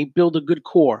winning and they build a good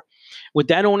core with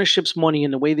that ownership's money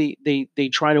and the way they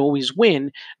try to always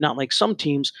win, not like some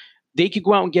teams, they could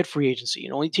go out and get free agency.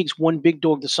 It only takes one big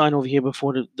dog to sign over here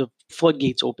before the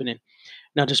floodgates open in.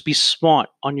 Now, just be smart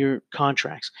on your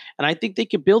contracts. And I think they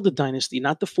could build a dynasty,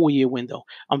 not the 4-year window.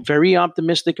 I'm very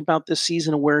optimistic about this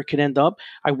season and where it could end up.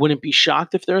 I wouldn't be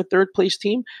shocked if they're a third-place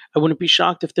team. I wouldn't be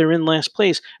shocked if they're in last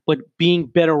place. But being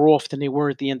better off than they were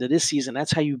at the end of this season,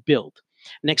 that's how you build.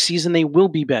 Next season, they will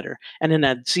be better. And in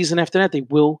that season after that, they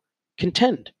will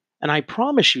contend. And I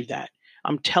promise you that.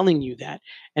 I'm telling you that.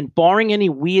 And barring any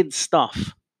weird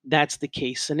stuff, that's the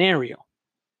case scenario.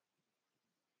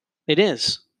 It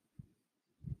is.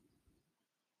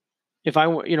 If I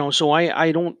were, so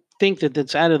I don't think that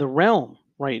that's out of the realm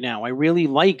right now. I really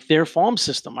like their farm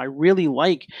system. I really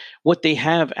like what they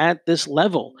have at this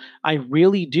level. I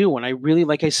really do. And I really,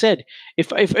 like I said,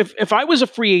 if I was a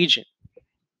free agent,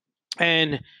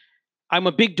 and I'm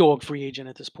a big dog free agent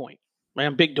at this point, right?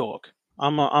 I'm big dog. I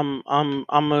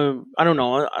don't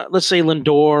know. Let's say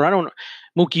Lindor. I don't know.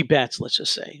 Mookie Betts, let's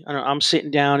just say. I'm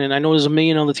sitting down, and I know there's a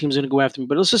million other teams going to go after me,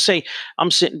 but let's just say I'm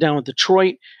sitting down with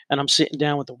Detroit, and I'm sitting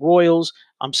down with the Royals.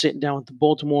 I'm sitting down with the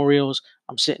Baltimore Orioles.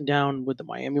 I'm sitting down with the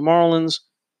Miami Marlins.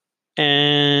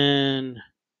 And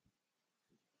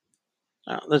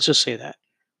let's just say that.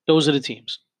 Those are the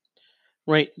teams,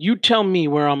 right? You tell me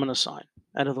where I'm going to sign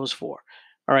out of those four,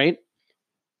 all right?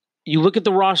 You look at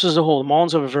the roster as a whole. The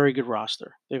Marlins have a very good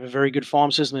roster. They have a very good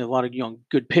farm system. They have a lot of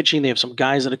good pitching. They have some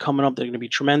guys that are coming up that are going to be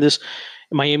tremendous.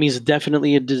 Miami is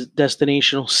definitely a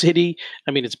destinational city.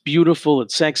 I mean, it's beautiful.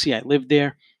 It's sexy. I lived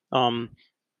there.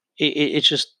 It's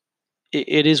just,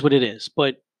 it is what it is.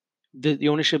 But the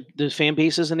ownership, the fan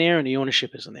base isn't there, and the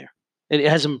ownership isn't there. It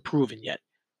hasn't proven yet.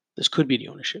 This could be the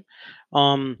ownership.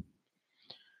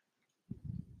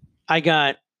 I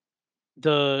got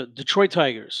the Detroit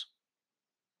Tigers.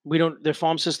 Their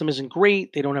farm system isn't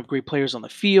great. They don't have great players on the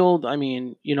field. I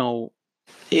mean,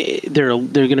 they're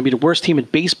going to be the worst team in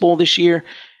baseball this year.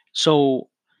 So,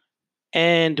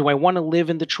 and do I want to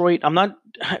live in Detroit? I'm not.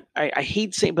 I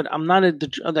hate saying, but I'm not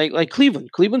like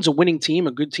Cleveland. Cleveland's a winning team,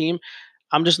 a good team.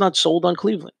 I'm just not sold on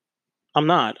Cleveland. I'm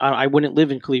not. I wouldn't live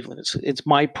in Cleveland. It's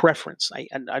my preference.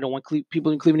 I don't want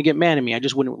people in Cleveland to get mad at me. I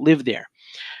just wouldn't live there.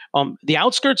 The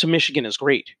outskirts of Michigan is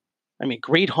great. I mean,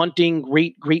 great hunting,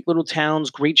 great little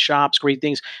towns, great shops, great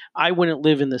things. I wouldn't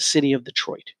live in the city of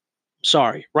Detroit.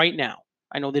 Sorry, right now.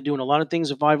 I know they're doing a lot of things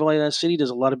to revitalize that city. There's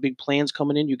a lot of big plans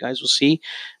coming in. You guys will see.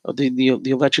 The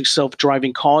electric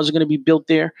self-driving cars are going to be built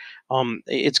there.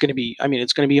 It's going to be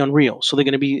unreal. So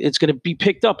it's going to be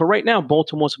picked up. But right now,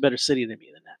 Baltimore's a better city than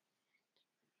me than that.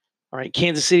 All right,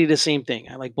 Kansas City, the same thing.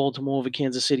 I like Baltimore over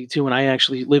Kansas City too, and I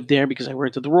actually lived there because I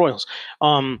worked at the Royals.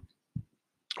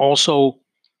 Also,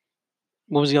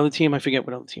 what was the other team? I forget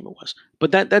what other team it was.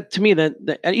 But that to me,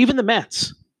 that even the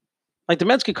Mets, like the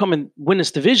Mets could come and win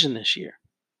this division this year.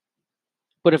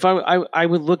 But if I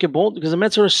would look at Baltimore, because the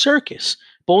Mets are a circus.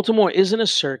 Baltimore isn't a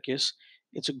circus.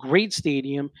 It's a great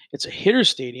stadium. It's a hitter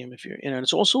stadium.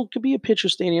 It's also could be a pitcher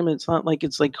stadium. It's not like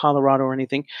it's like Colorado or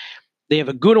anything. They have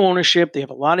a good ownership. They have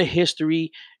a lot of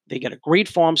history. They got a great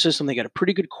farm system. They got a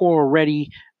pretty good core already.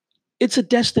 It's a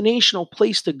destinational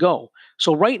place to go.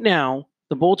 So right now,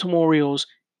 the Baltimore Orioles,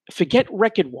 forget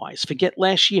record-wise, forget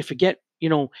last year, forget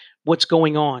what's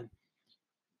going on.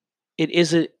 It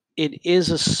is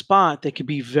a spot that could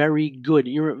be very good.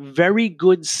 You're in a very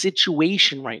good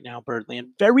situation right now,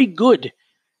 Birdland. Very good.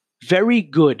 Very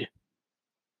good.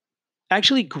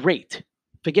 Actually, great.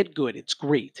 Forget good. It's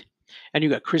great. And you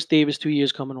got Chris Davis 2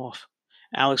 years coming off.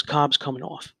 Alex Cobb's coming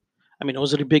off. I mean,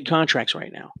 those are the big contracts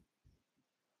right now.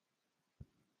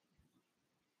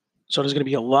 So there's going to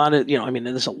be a lot of,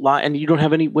 there's a lot, and you don't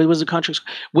have any, where's the contracts?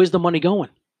 Where's the money going?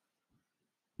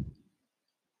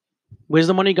 Where's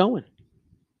the money going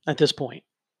at this point?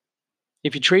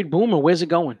 If you trade Boomer, where's it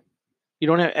going? You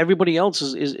don't have, everybody else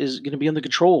is going to be under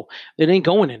control. It ain't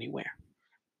going anywhere.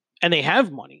 And they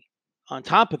have money. on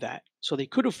top of that, so they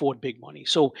could afford big money.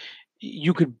 So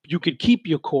you could keep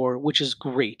your core, which is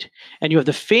great, and you have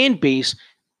the fan base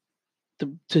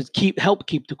to help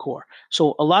keep the core.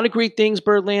 So a lot of great things,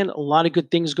 Birdland. A lot of good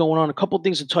things going on. A couple of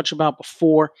things to touch about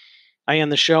before I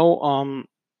end the show.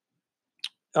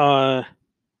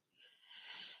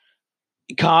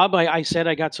 Cobb, I said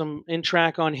I got some in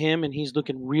track on him, and he's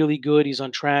looking really good. He's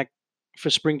on track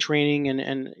for spring training,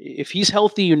 and if he's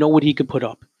healthy, you know what he could put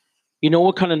up. You know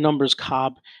what kind of numbers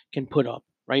Cobb can put up,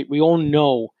 right? We all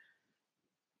know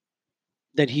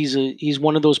that he's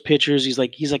one of those pitchers. He's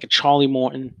like a Charlie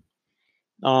Morton.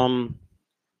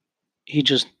 He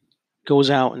just goes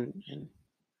out and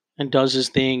does his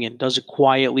thing and does it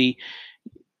quietly.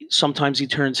 Sometimes he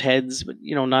turns heads, but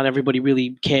not everybody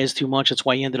really cares too much. That's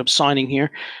why he ended up signing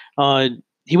here.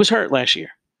 He was hurt last year.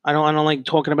 I don't like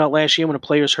talking about last year when a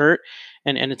player's hurt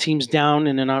and a team's down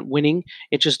and they're not winning.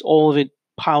 It just all of it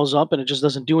piles up and it just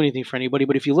doesn't do anything for anybody.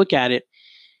 But if you look at it,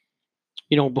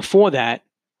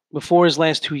 before his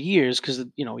last 2 years, because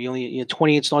he had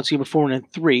 28 starts the year before and then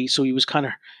 3, so he was kind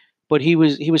of. But he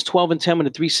was 12-10 with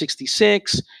a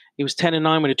 366. He was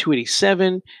 10-9 with a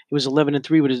 287. He was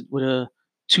 11-3 with a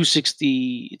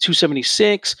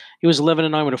 276. He was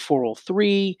 11-9 with a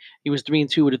 403. He was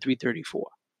 3-2 with a 334.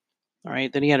 All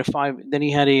right. Then he had a 5. Then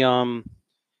he had a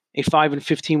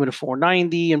 5-15 with a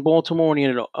 490 in Baltimore, and he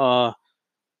had a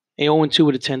 0-2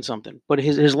 with a 10 something. But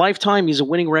his lifetime, he's a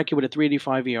winning record with a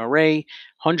 3.85 ERA,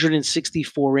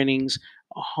 164 innings,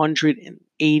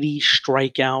 180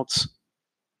 strikeouts,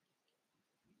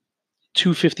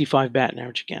 255 batting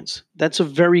average against. That's a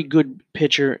very good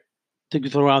pitcher to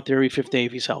throw out there every fifth day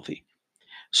if he's healthy.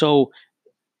 So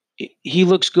he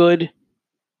looks good.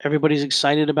 Everybody's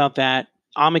excited about that.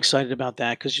 I'm excited about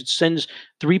that because it sends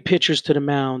 3 pitchers to the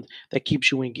mound that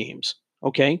keeps you in games.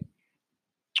 Okay.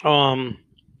 The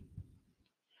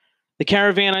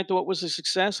Caravan, I thought, was a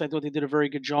success. I thought they did a very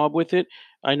good job with it.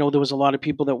 I know there was a lot of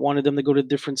people that wanted them to go to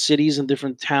different cities and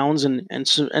different towns and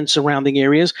surrounding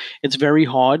areas. It's very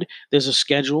hard. There's a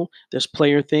schedule. There's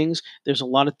player things. There's a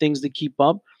lot of things to keep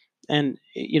up. And,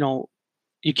 you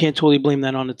can't totally blame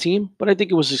that on the team. But I think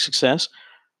it was a success.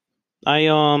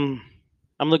 I'm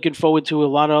looking forward to a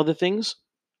lot of other things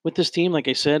with this team. Like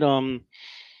I said,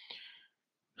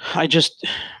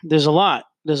 there's a lot.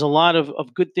 There's a lot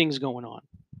of good things going on.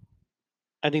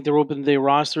 I think their open day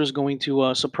roster is going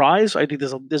to surprise. I think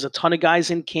there's a ton of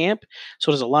guys in camp, so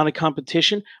there's a lot of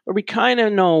competition. But we kind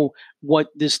of know what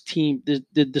this team,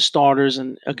 the starters,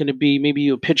 are going to be. Maybe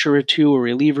a pitcher or two, a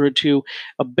reliever or two,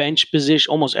 a bench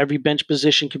position. Almost every bench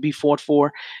position could be fought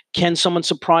for. Can someone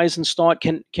surprise and start?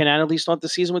 Can Adderley start the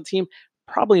season with the team?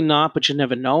 Probably not, but you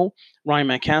never know. Ryan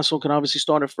Mountcastle can obviously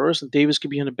start at first, and Davis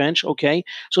could be on the bench. Okay,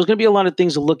 so there's going to be a lot of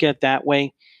things to look at that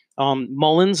way.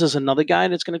 Mullins is another guy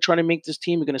that's going to try to make this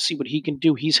team. We're going to see what he can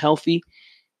do. He's healthy.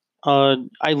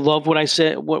 I love what I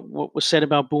said. What was said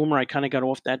about Boomer. I kind of got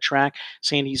off that track,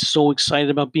 saying he's so excited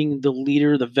about being the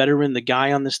leader, the veteran, the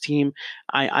guy on this team.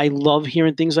 I love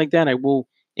hearing things like that. I will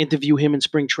interview him in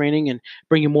spring training and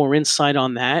bring you more insight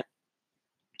on that.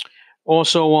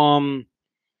 Also,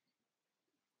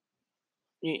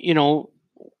 there's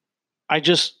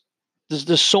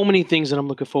so many things that I'm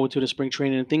looking forward to the spring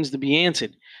training and things to be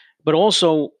answered. But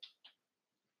also,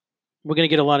 we're going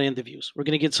to get a lot of interviews. We're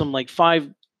going to get some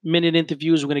 5-minute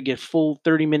interviews. We're going to get full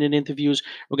 30-minute interviews.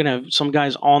 We're going to have some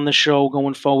guys on the show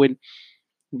going forward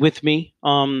with me.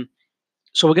 So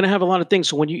we're going to have a lot of things.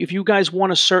 So if you guys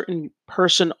want a certain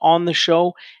person on the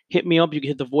show, hit me up. You can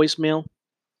hit the voicemail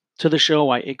to the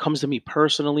show. It comes to me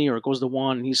personally, or it goes to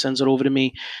Juan and he sends it over to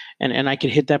me, and I can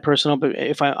hit that person up.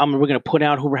 If we're going to put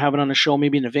out who we're having on the show,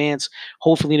 maybe in advance,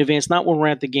 hopefully in advance, not when we're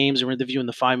at the games or interviewing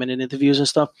the 5-minute interviews and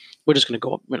stuff. We're just going to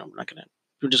go up. We're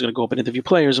just going to go up and interview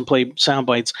players and play sound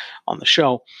bites on the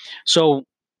show. So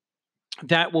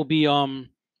that will be,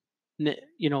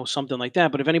 something like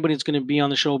that. But if anybody's going to be on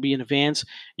the show, be in advance,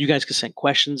 you guys can send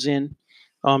questions in.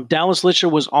 Dallas Litcher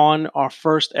was on our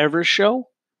first ever show.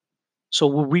 So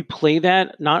we'll replay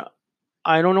that.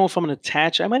 I don't know if I'm going to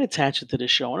attach. I might attach it to this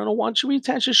show. I don't know. Why should we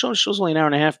attach this show? The show's only an hour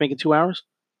and a half. Make it 2 hours.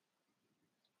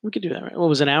 We could do that, right? Well, it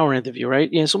was an hour interview, right?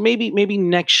 Yeah. So maybe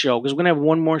next show, because we're going to have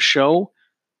one more show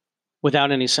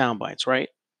without any sound bites, right?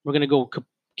 We're going to go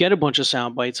get a bunch of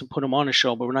sound bites and put them on a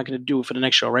show, but we're not going to do it for the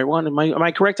next show, right, Juan? Am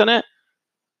I correct on that?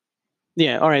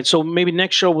 Yeah. All right. So maybe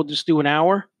next show we'll just do an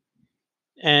hour,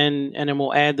 and then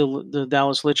we'll add the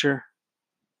Dallas Litcher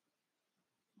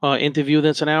interview.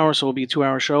 That's an hour, so it'll be a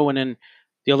 2-hour show, and then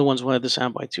the other ones will have the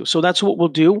soundbite too. So that's what we'll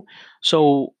do.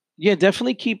 So yeah,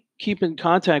 definitely keep in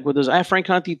contact with us. Frank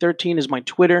Conti 13 is my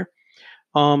Twitter.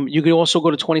 You could also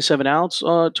go to 27 Outs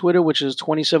Twitter, which is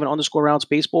 27_outs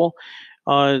baseball.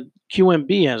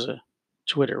 QMB has a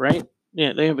Twitter, right?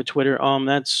 Yeah, they have a Twitter.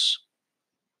 That's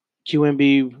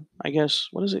QMB, I guess.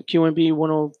 What is it? QMB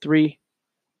 103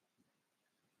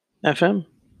 FM.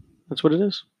 That's what it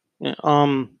is. Yeah.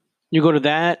 You go to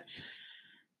that.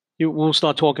 We'll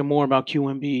start talking more about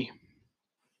QMB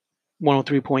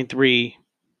 103.3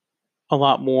 a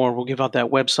lot more. We'll give out that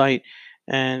website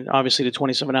and obviously the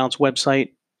 27 Ounce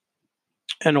website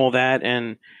and all that.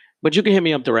 But you can hit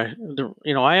me up direct.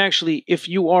 I actually, if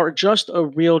you are just a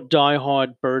real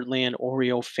diehard Birdland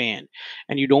Oriole fan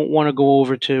and you don't want to go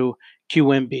over to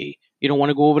QMB, you don't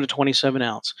want to go over to 27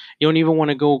 Ounce, you don't even want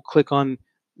to go click on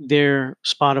their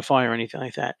Spotify or anything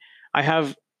like that. I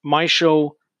have my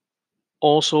show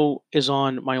also is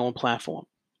on my own platform.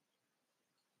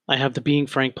 I have the Being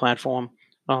Frank platform,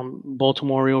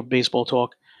 Baltimore Oriole Baseball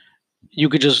Talk. You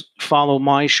could just follow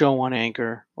my show on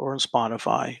Anchor or on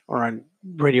Spotify or on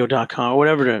radio.com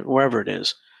or wherever it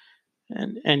is.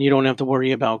 And you don't have to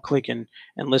worry about clicking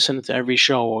and listening to every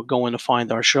show or going to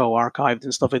find our show archived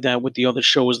and stuff like that with the other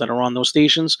shows that are on those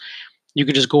stations. You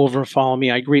could just go over and follow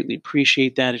me. I greatly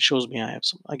appreciate that. It shows me I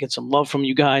get some love from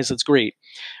you guys. That's great.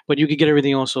 But you could get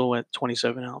everything also at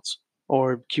 27 Ounce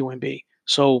or QMB.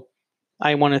 So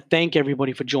I want to thank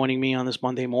everybody for joining me on this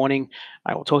Monday morning.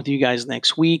 I will talk to you guys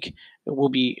next week. I will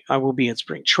be at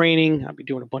spring training. I'll be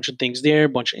doing a bunch of things there, a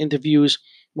bunch of interviews.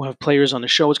 We'll have players on the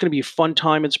show. It's going to be a fun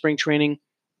time at spring training.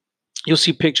 You'll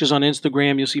see pictures on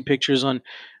Instagram. You'll see pictures on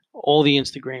all the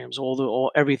Instagrams,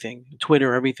 everything,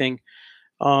 Twitter, everything.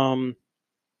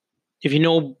 If you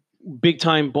know big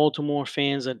time Baltimore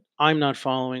fans that I'm not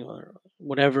following or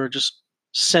whatever, just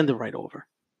send it right over.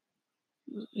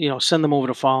 Send them over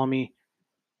to follow me.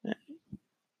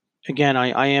 Again,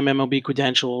 I am MLB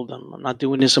credentialed. I'm not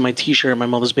doing this in my T-shirt in my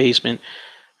mother's basement.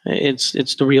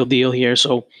 It's the real deal here.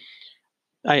 So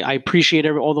I appreciate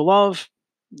all the love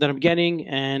that I'm getting,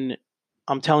 and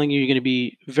I'm telling you, you're going to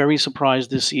be very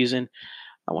surprised this season.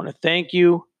 I want to thank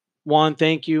you. Juan,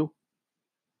 thank you.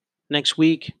 Next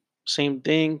week, same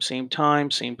thing, same time,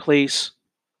 same place.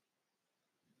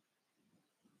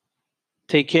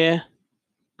 Take care.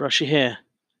 Brush your hair.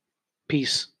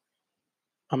 Peace.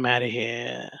 I'm out of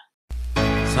here.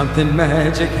 Something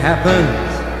magic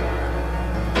happens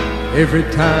every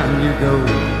time you go.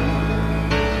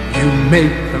 You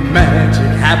make the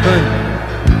magic happen.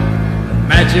 The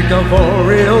magic of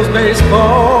Orioles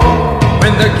baseball.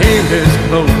 When the game is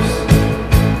close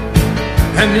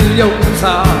and the Oaks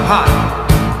are hot,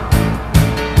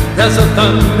 there's a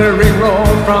thundering roar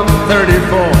from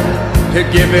 34 to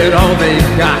give it all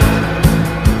they've got.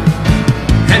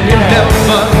 And you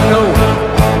never know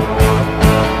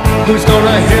who's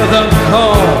gonna hear the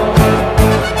call.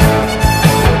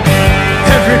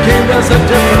 Every game does a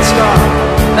different start.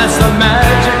 That's the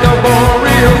magic of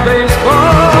Orioles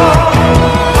baseball.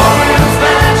 Orioles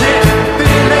magic,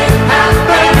 feel it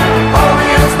happen.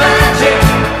 Orioles magic,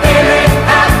 feel it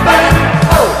happen.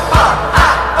 O-R-I-O-L-E-S.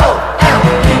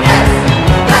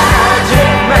 Magic,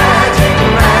 magic,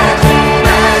 magic,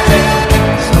 magic.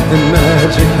 Something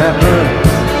magic happens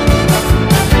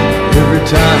every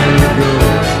time you go.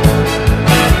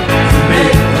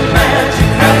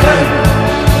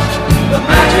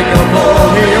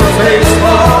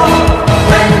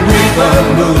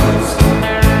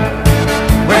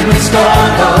 When we score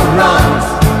the runs,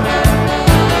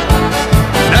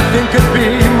 nothing could be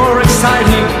more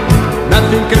exciting,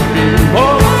 nothing could be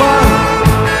more fun.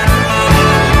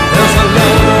 There's a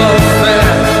love affair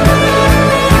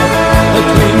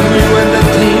between you and the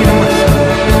team.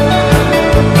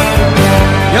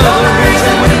 You're the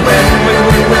reason we win,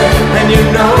 and you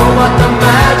know what the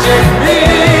magic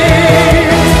means.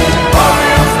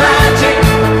 Orioles magic,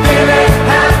 feel it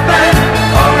happen.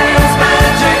 Orioles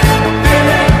magic, feel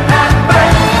it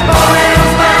happen.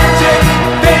 Orioles magic,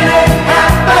 feel it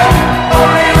happen.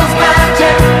 Orioles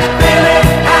magic, feel it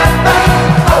happen.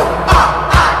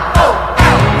 O-R-I-O-L-E-S.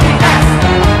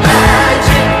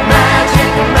 Magic,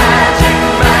 magic, magic,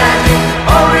 magic.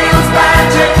 Orioles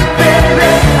magic, feel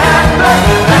it happen.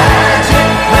 Magic,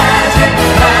 magic,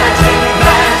 magic,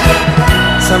 magic.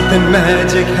 Something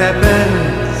magic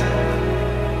happens.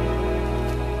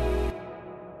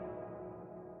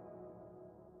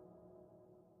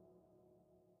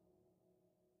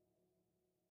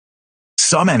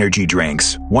 Some energy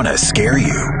drinks want to scare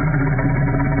you.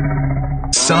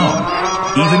 Some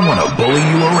even want to bully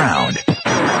you around.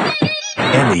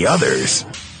 And the others,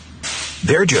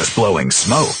 they're just blowing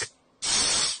smoke.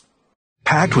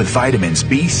 Packed with vitamins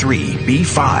B3,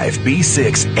 B5,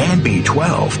 B6, and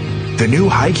B12, The new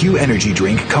HiQ Energy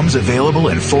Drink comes available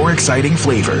in 4 exciting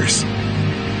flavors.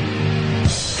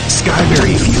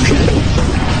 Skyberry Fusion,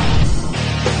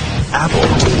 Apple,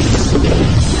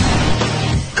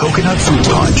 Coconut Fruit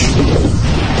Punch,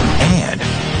 and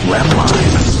Lemon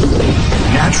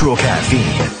Lime. Natural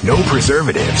caffeine, no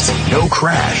preservatives, no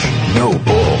crash, no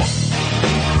bull.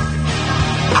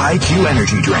 HiQ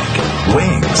Energy Drink.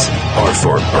 Wings are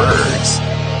for birds.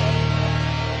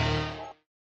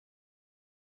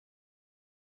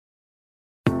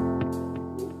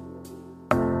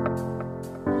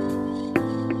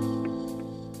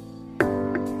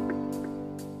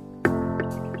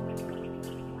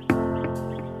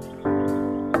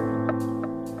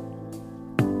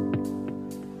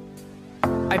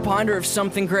 I ponder of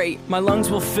something great. My lungs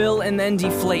will fill and then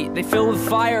deflate. They fill with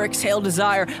fire, exhale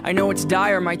desire. I know it's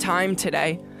dire, my time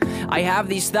today. I have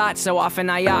these thoughts so often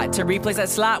I ought to replace that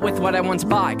slot with what I once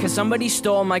bought. Cause somebody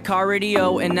stole my car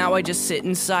radio and now I just sit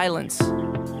in silence.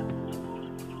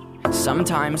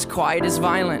 Sometimes quiet is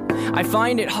violent. I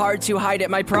find it hard to hide it.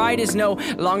 My pride is no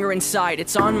longer inside.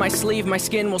 It's on my sleeve, my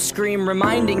skin will scream,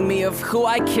 reminding me of who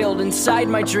I killed inside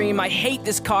my dream. I hate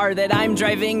this car that I'm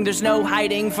driving. There's no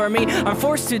hiding for me. I'm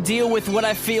forced to deal with what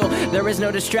I feel. There is no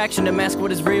distraction to mask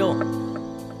what is real.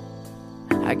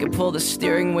 I could pull the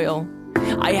steering wheel.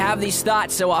 I have these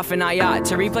thoughts so often I ought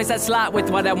to replace that slot with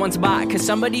what I once bought. Cause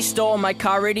somebody stole my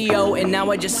car radio and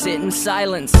now I just sit in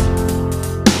silence.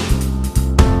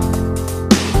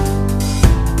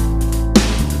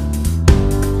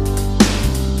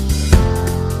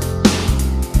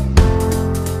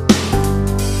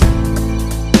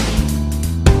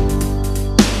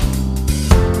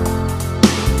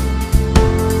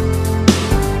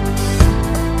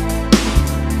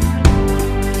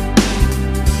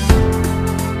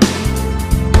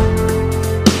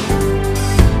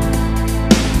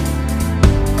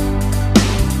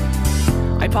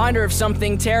 Ponder of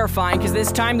something terrifying, cause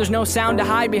this time there's no sound to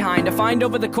hide behind. I find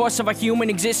over the course of our human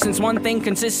existence, one thing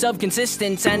consists of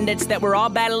consistence, and it's that we're all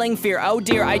battling fear. Oh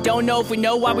dear, I don't know if we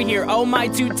know why we're here. Oh my,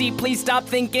 too deep, please stop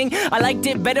thinking. I liked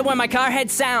it better when my car had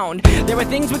sound. There are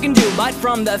things we can do, but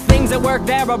from the things that work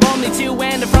there are only two,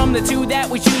 and from the two that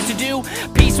we choose to do,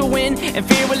 peace will win and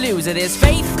fear will lose. There's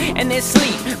faith and there's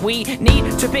sleep. We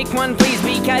need to pick one, please,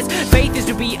 because faith is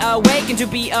to be awake, and to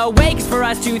be awake is for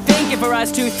us to think, and for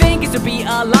us to think is to be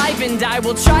alive. And I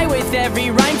will try with every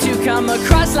rhyme to come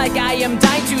across like I am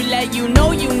dying to let you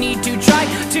know you need to try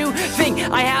to think.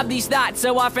 I have these thoughts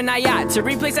so often I ought to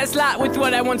replace that slot with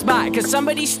what I once bought. Cause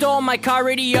somebody stole my car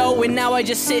radio and now I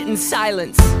just sit in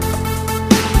silence.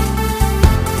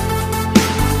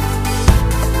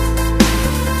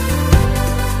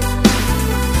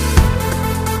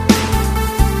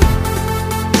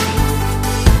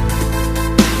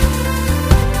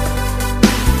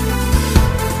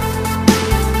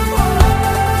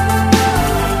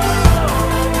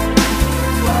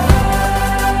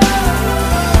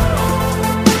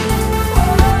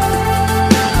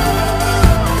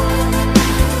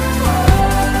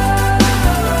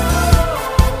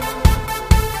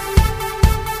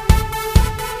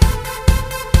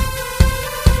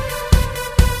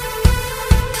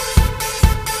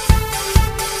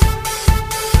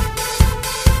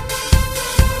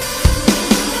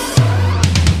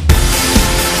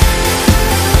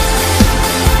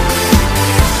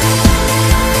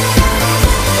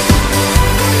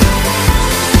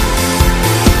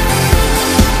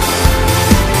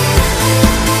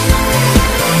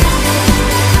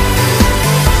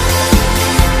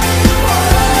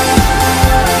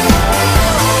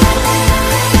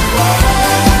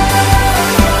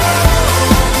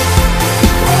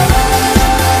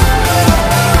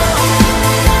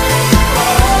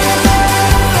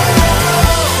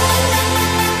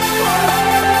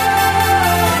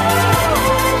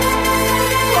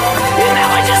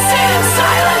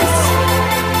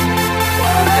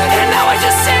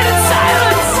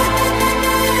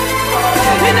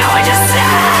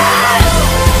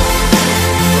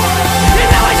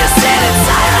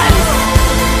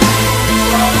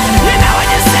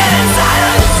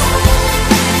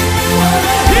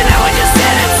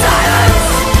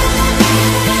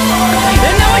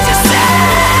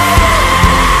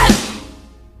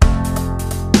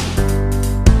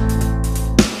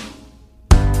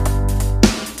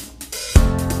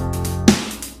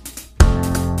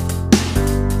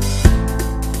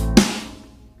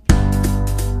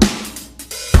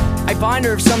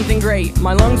 Binder of something great.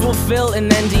 My lungs will fill and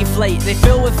then deflate. They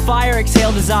fill with fire,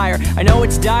 exhale desire. I know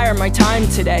it's dire, my time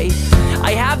today.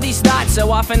 I have these thoughts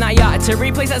so often I ought to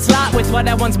replace that slot with what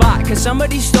I once bought. Cause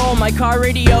somebody stole my car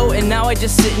radio and now I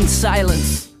just sit in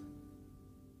silence.